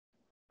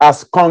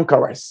as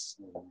conquerors.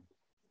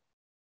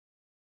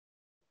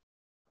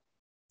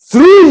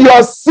 Through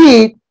your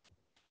seed,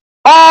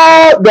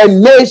 all the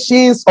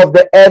nations of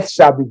the earth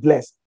shall be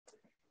blessed.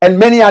 And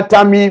many a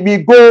time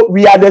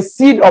we are the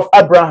seed of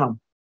Abraham,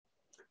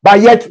 but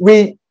yet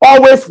we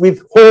always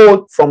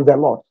withhold from the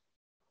Lord.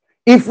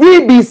 If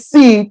we be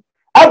seed,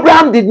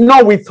 Abraham did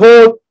not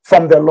withhold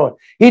from the Lord.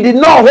 He did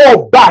not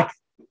hold back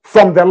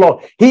from the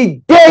Lord.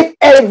 He gave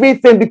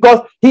everything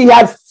because he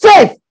had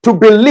faith to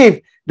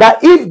believe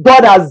that if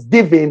God has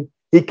given,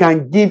 he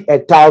can give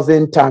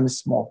 1,000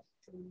 times more.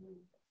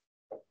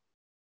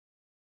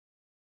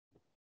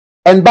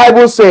 And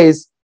Bible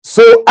says,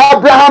 so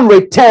Abraham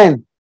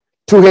returned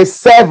to his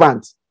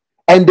servant,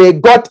 and they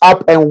got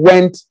up and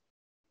went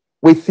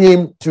with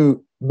him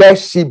to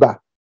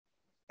Beersheba,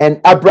 and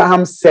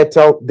Abraham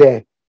settled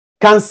there.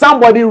 Can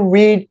somebody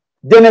read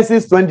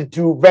Genesis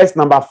 22, verse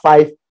number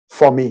 5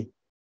 for me?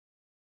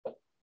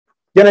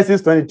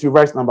 Genesis 22,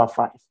 verse number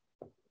 5.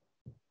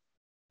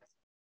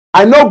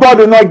 I know God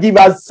will not give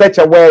us such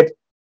a word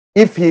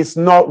if he's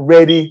not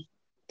ready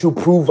to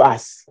prove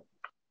us.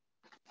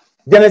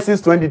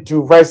 Genesis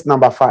 22, verse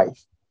number 5.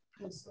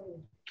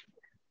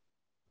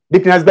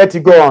 Deaconess Betty,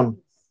 go on.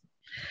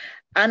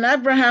 And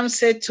Abraham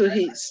said to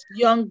his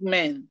young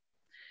men,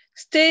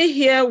 stay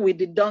here with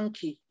the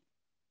donkey,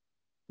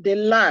 the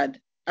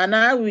lad, and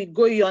I will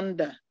go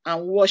yonder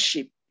and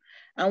worship,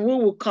 and we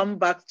will come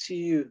back to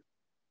you.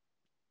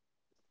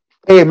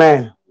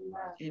 Amen.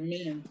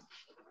 Amen.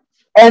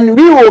 And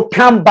we will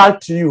come back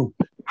to you.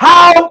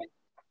 How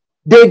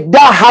did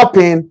that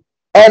happen?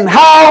 And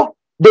how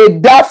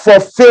did that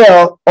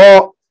fulfill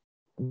or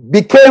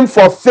became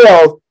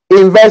fulfilled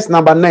in verse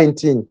number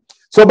 19?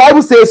 So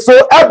Bible says,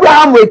 so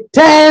Abraham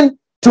returned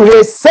to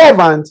his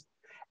servant,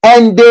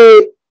 and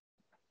they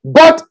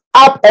got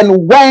up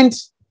and went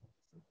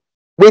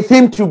with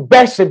him to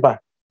Beersheba.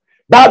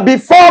 But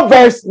before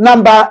verse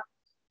number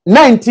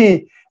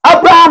 19,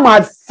 Abraham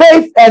had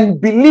faith and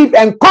belief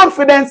and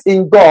confidence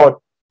in God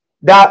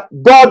that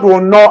God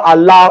will not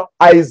allow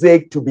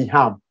Isaac to be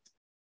harmed.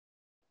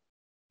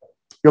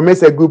 You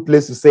miss a good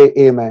place to say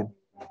amen.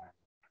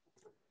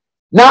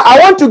 Now, I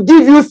want to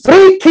give you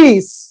 3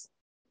 keys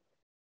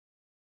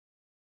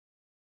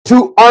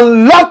to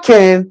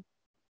unlocking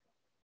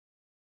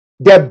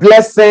the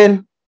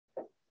blessing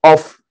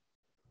of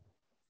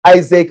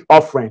Isaac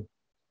offering.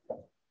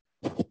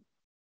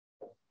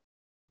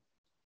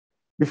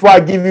 Before I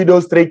give you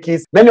those 3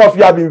 keys, many of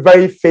you have been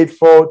very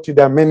faithful to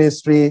the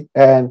ministry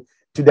and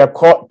to the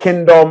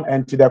kingdom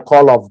and to the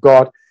call of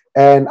God.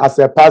 And as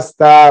a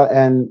pastor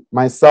and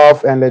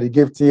myself and Lady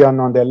Gifty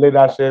on the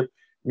leadership,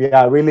 we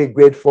are really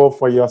grateful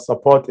for your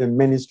support in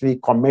ministry,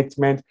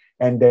 commitment,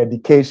 and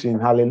dedication.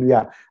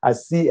 Hallelujah. I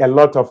see a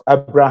lot of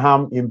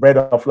Abraham in Bread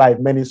of Life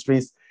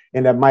Ministries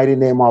in the mighty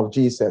name of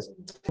Jesus.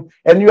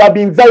 And you have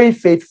been very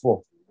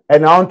faithful.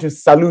 And I want to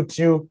salute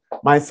you,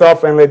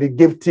 myself and Lady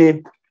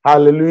Gifty.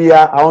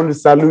 Hallelujah. I want to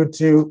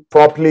salute you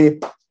properly.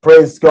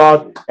 Praise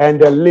God.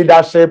 And the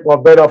leadership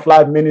of Bread of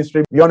Life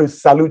Ministry. We want to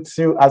salute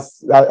you as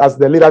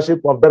the leadership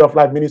of Bread of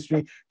Life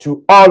Ministry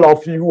to all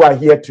of you who are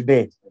here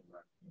today.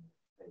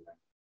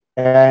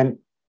 And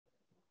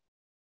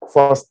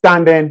for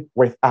standing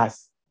with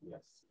us.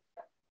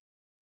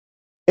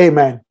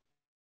 Amen.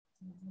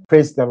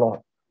 Praise the Lord.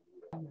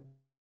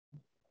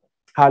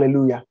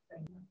 Hallelujah.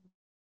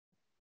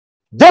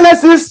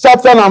 Genesis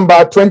chapter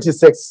number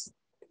 26.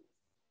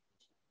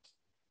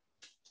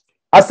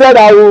 I said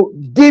I will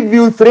give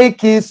you 3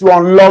 keys to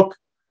unlock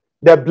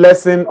the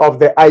blessing of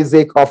the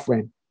Isaac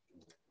offering.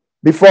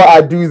 Before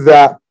I do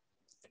that,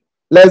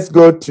 let's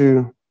go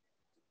to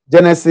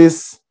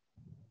Genesis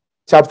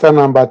chapter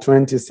number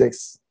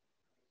 26.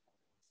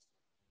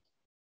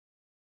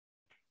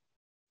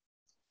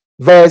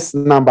 Verse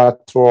number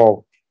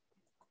 12.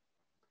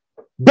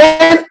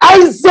 Then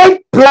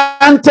Isaac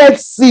planted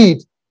seed.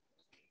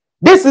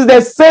 This is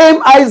the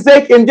same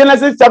Isaac in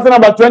Genesis chapter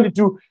number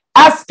 22,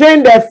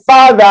 asking the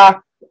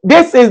father,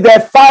 this is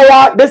the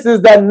fire, this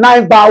is the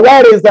knife, but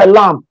where is the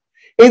lamb?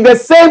 In the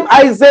same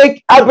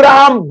Isaac,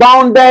 Abraham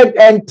bounded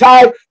and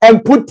tied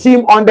and put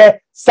him on the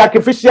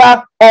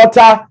sacrificial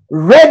altar,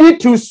 ready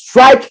to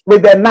strike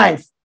with the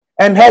knife,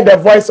 and heard the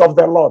voice of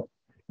the Lord.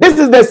 This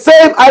is the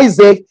same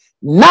Isaac.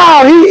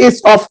 Now he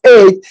is of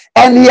age,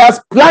 and he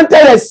has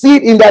planted a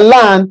seed in the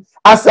land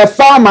as a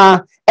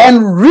farmer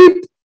and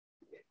reaped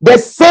the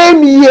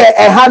same year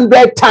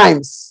 100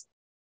 times,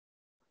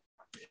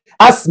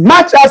 as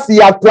much as he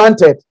had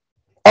planted.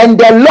 And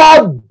the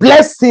Lord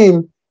blessed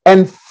him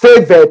and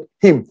favored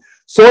him.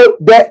 So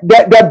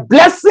the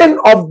blessing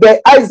of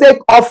the Isaac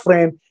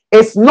offering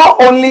is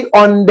not only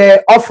on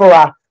the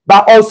offerer,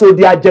 but also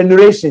their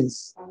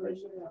generations.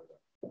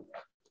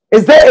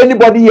 Is there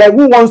anybody here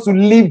who wants to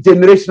leave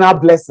generational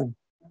blessing?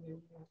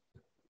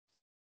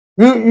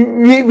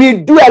 We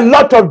do a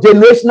lot of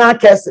generational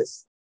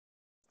curses,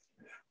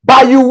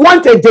 but you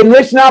want a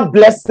generational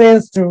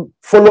blessings to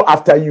follow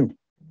after you.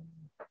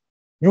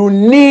 You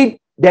need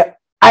the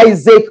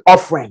Isaac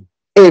offering.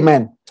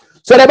 Amen.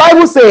 So the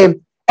Bible says,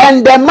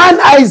 and the man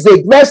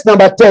Isaac, verse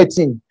number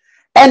 13,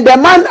 and the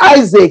man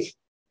Isaac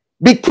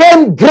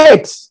became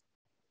great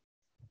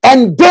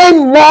and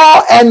gained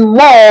more and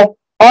more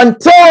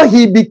until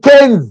he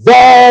became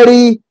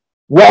very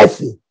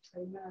wealthy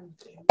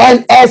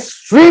and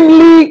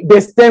extremely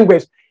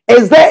distinguished.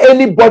 Is there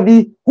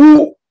anybody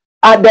who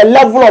at the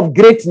level of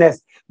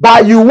greatness,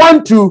 but you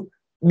want to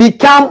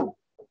become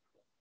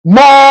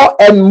more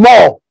and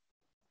more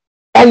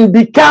and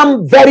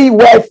become very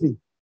wealthy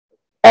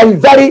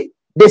and very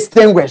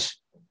distinguished?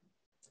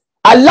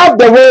 I love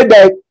the way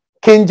the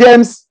King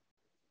James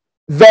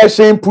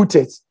Version put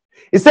it.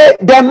 He said,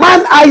 the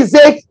man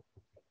Isaac,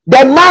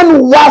 the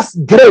man was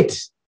great.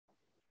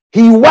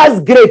 He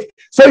was great.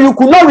 So you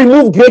could not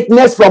remove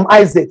greatness from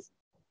Isaac.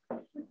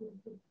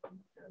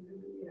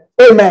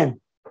 Amen.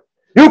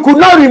 You could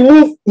not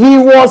remove, he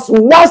was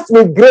washed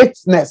with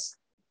greatness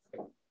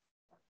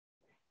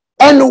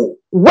and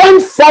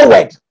went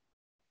forward.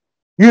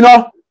 You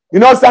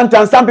know,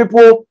 sometimes some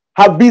people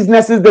have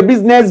businesses, the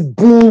business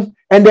boom,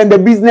 and then the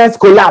business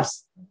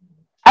collapse.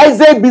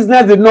 Isaac's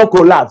business did not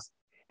collapse.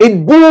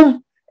 It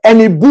boomed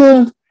and it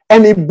boomed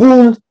and it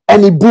boomed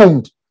and it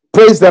boomed.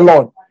 Praise the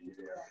Lord.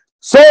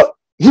 So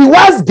he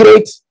was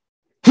great.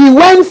 He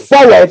went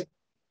forward.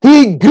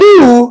 He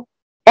grew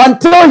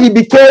until he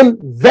became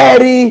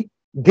very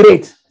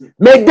great.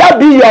 May that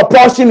be your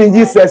portion in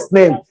Jesus'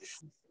 name.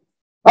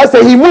 I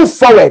say he moved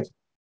forward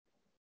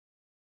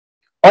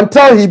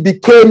until he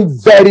became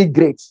very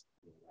great.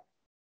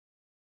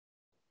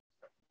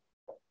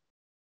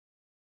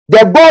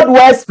 The Board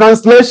Words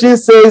translation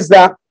says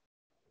that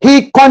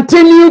he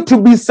continued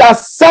to be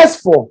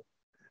successful,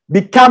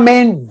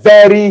 becoming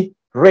very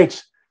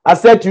rich. I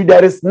said to you,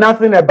 there is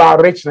nothing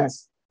about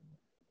richness.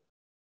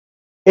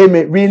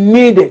 Amen. We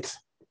need it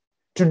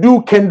to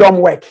do kingdom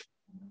work.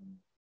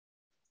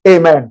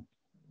 Amen.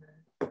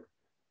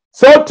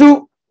 So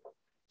to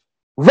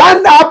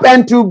run up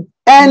and to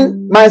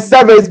end my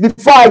service,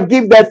 before I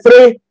give the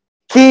 3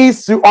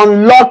 keys to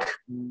unlock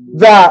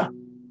the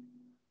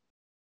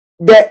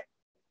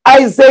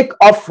Isaac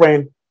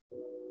offering,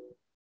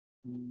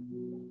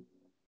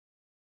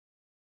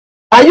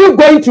 are you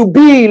going to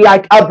be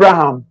like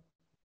Abraham,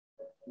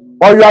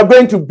 or you are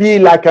going to be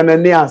like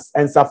Ananias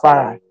and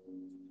Sapphira?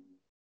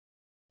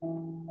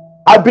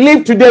 I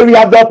believe today we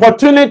have the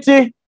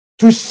opportunity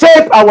to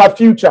shape our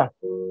future,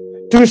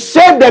 to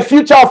shape the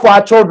future of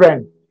our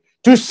children,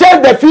 to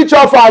shape the future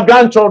of our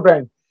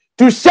grandchildren,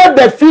 to shape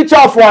the future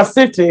of our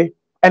city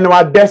and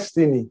our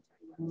destiny.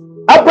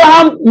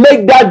 Abraham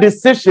made that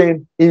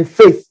decision in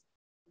faith,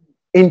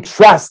 in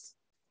trust,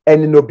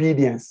 and in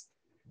obedience.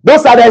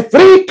 Those are the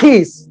 3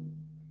 keys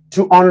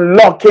to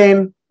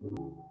unlocking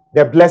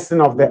the blessing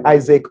of the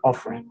Isaac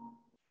offering.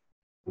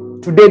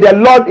 Today, the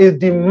Lord is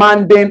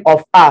demanding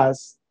of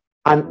us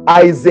an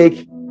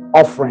Isaac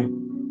offering.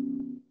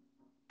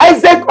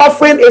 Isaac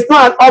offering is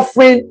not an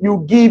offering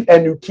you give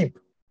and you keep.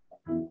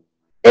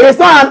 It is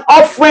not an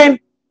offering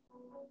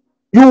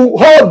you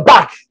hold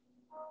back.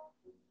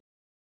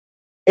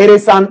 It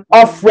is an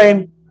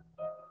offering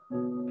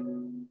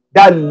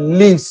that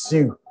leaves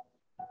you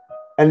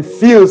and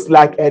feels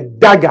like a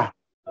dagger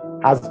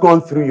has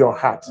gone through your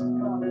heart.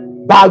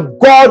 But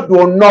God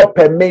will not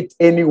permit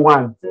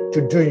anyone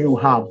to do you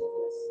harm.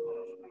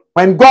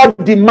 When God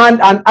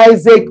demands an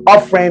Isaac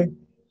offering,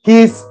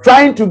 he is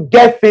trying to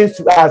get things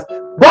to us.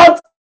 God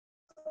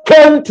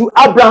came to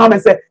Abraham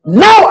and said,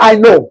 now I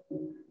know.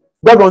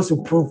 God wants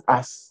to prove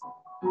us.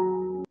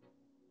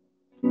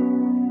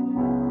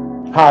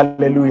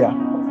 Hallelujah.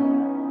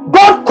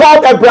 God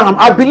called Abraham.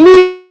 I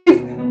believe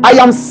I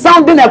am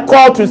sounding a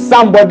call to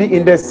somebody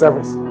in this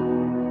service.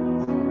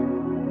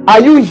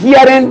 Are you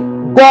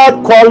hearing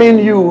God calling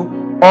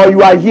you, or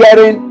you are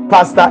hearing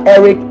Pastor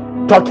Eric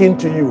talking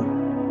to you?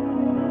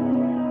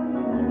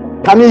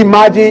 Can you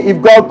imagine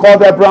if God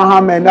called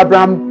Abraham and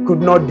Abraham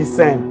could not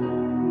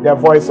discern? the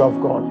voice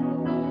of God.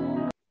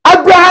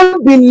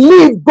 Abraham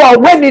believed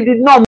God when it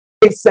did not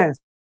make sense.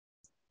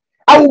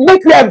 I will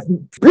make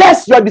you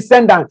bless your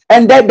descendants,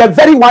 and then the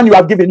very one you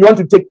have given, you want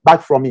to take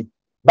back from me.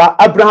 But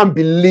Abraham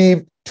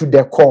believed to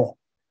the core.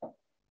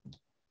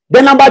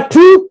 The number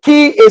 2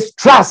 key is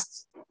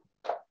trust.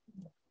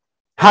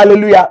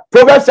 Hallelujah.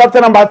 Proverbs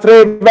chapter number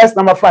 3, verse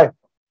number 5.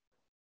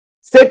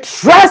 Say,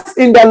 trust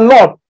in the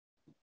Lord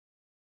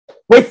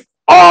with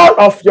all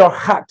of your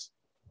heart,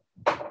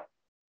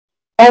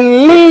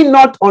 and lean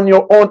not on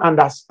your own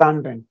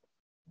understanding.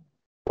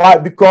 Why?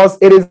 Because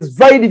it is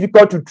very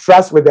difficult to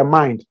trust with the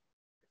mind.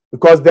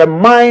 Because the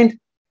mind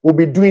will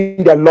be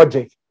doing the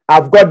logic.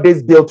 I've got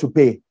this bill to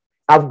pay.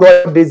 I've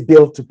got this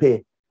bill to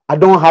pay. I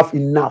don't have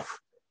enough.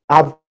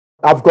 I've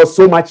got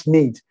so much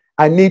need.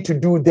 I need to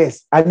do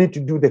this. I need to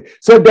do this.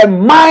 So the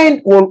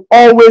mind will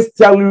always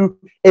tell you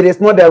it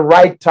is not the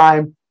right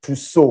time to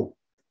sow.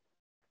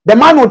 The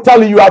mind will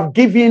tell you you have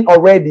given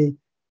already.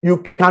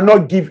 You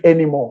cannot give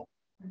anymore.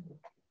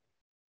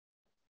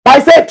 I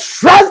said,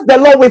 trust the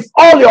Lord with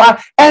all your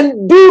heart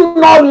and do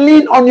not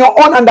lean on your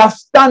own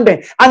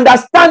understanding.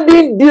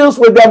 Understanding deals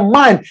with the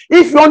mind.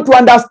 If you want to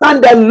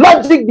understand the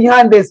logic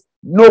behind this,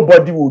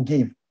 nobody will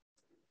give.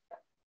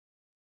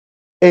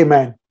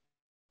 Amen.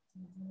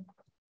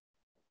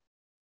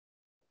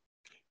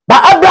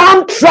 But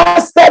Abraham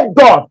trusted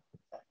God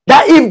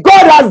that if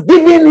God has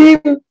given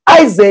him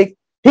Isaac,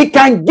 he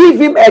can give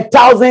him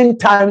 1,000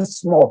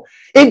 times more.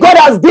 If God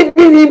has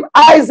given him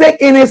Isaac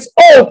in his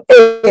old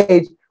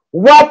age,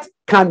 what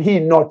can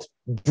he not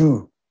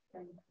do?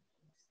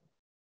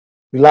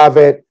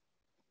 Beloved,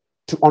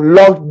 to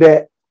unlock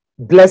the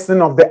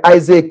blessing of the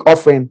Isaac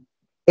offering,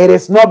 it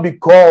is not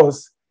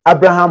because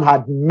Abraham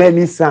had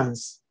many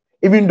sons.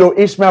 Even though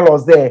Ishmael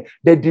was there,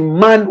 the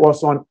demand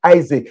was on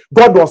Isaac.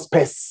 God was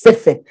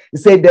specific. He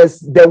said, there's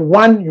the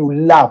one you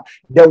love,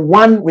 the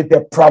one with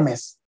the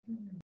promise.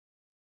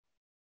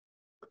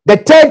 The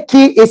third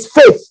key is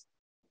faith.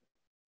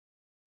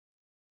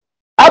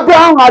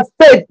 Abraham had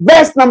faith.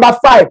 Verse number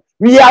 5.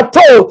 We are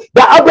told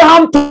that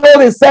Abraham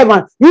told his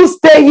servant, you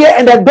stay here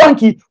and the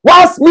donkey,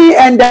 whilst me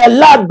and the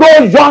lad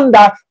go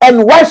yonder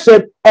and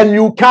worship, and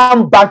you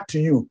come back to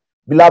you.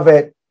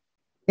 Beloved,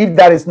 if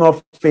that is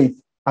not faith,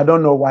 I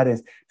don't know what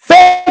is.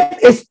 Faith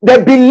is the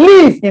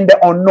belief in the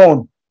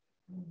unknown.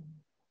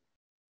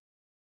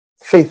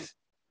 Faith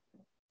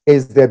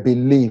is the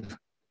belief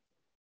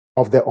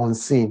of the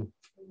unseen.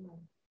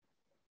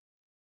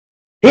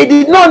 He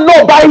did not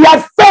know, but he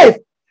had faith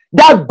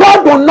that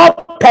God will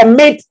not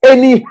permit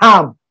any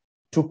harm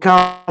to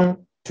come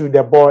to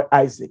the boy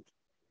Isaac.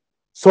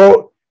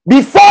 So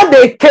before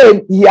they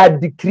came, he had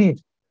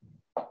decreed.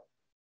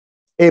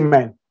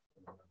 Amen.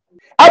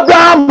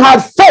 Abraham had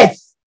faith.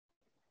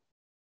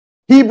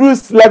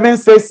 Hebrews 11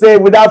 says,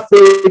 without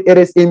faith, it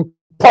is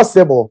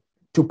impossible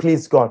to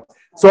please God.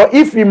 So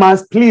if we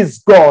must please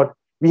God,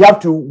 we have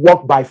to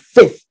walk by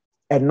faith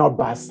and not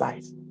by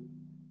sight.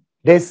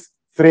 These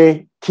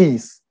 3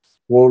 keys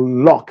will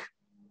lock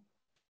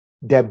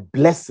the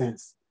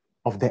blessings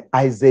of the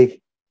Isaac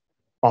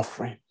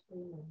offering.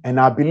 And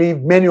I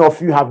believe many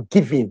of you have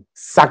given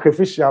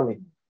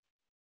sacrificially.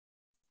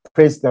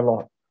 Praise the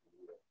Lord.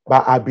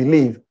 But I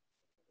believe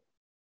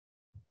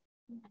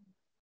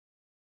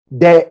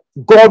that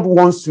God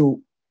wants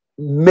to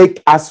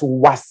make us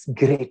was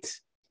great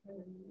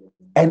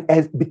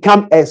and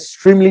become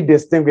extremely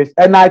distinguished.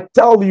 And I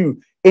tell you,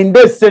 in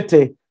this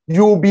city,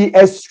 you will be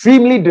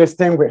extremely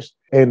distinguished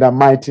in the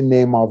mighty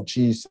name of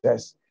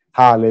Jesus.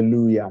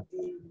 Hallelujah.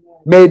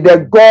 May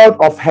the God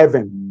of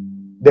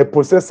heaven, the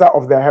possessor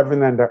of the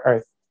heaven and the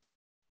earth,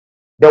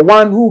 the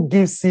one who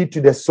gives seed to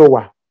the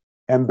sower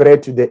and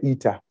bread to the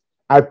eater,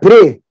 I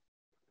pray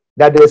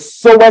that the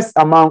sowers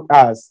among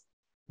us,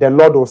 the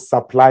Lord will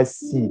supply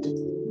seed.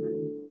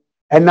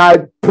 And I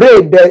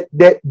pray that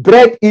the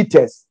bread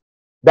eaters,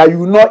 that you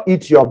will not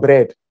eat your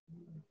bread.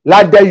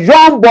 Like the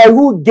young boy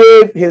who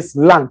gave his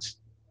lunch,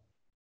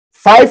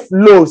 5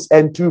 loaves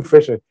and 2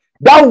 fishes,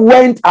 that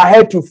went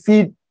ahead to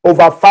feed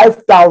over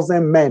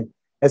 5,000 men,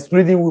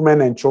 excluding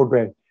women and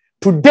children.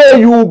 Today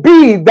you will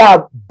be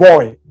that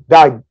boy,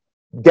 that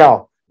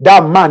girl,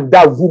 that man,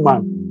 that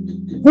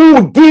woman, who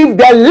will give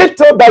the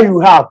little that you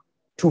have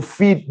to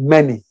feed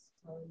many.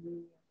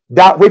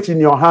 That which in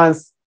your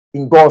hands,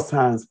 in God's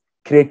hands,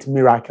 create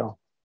miracle.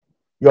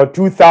 Your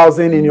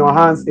 2,000 in your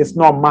hands is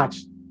not much,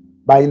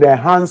 but in the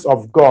hands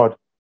of God,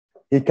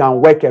 He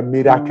can work a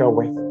miracle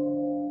with.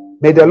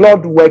 May the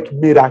Lord work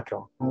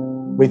miracle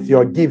with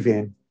your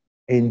giving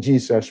in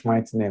Jesus'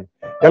 mighty name.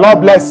 The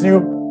Lord bless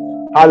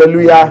you.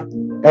 Hallelujah.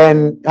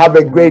 And have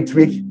a great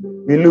week.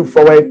 We look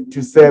forward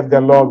to serve the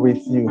Lord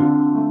with you.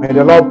 May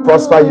the Lord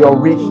prosper your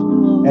week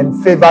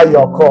and favor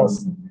your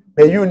cause.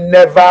 May you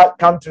never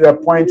come to a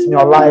point in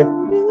your life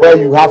where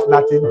you have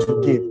nothing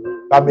to give.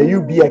 But may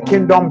you be a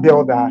kingdom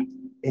builder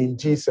in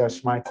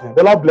Jesus' mighty name.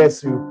 The Lord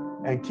bless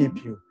you and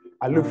keep you.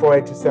 I look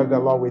forward to serve the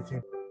Lord with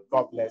you.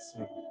 God bless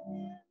you.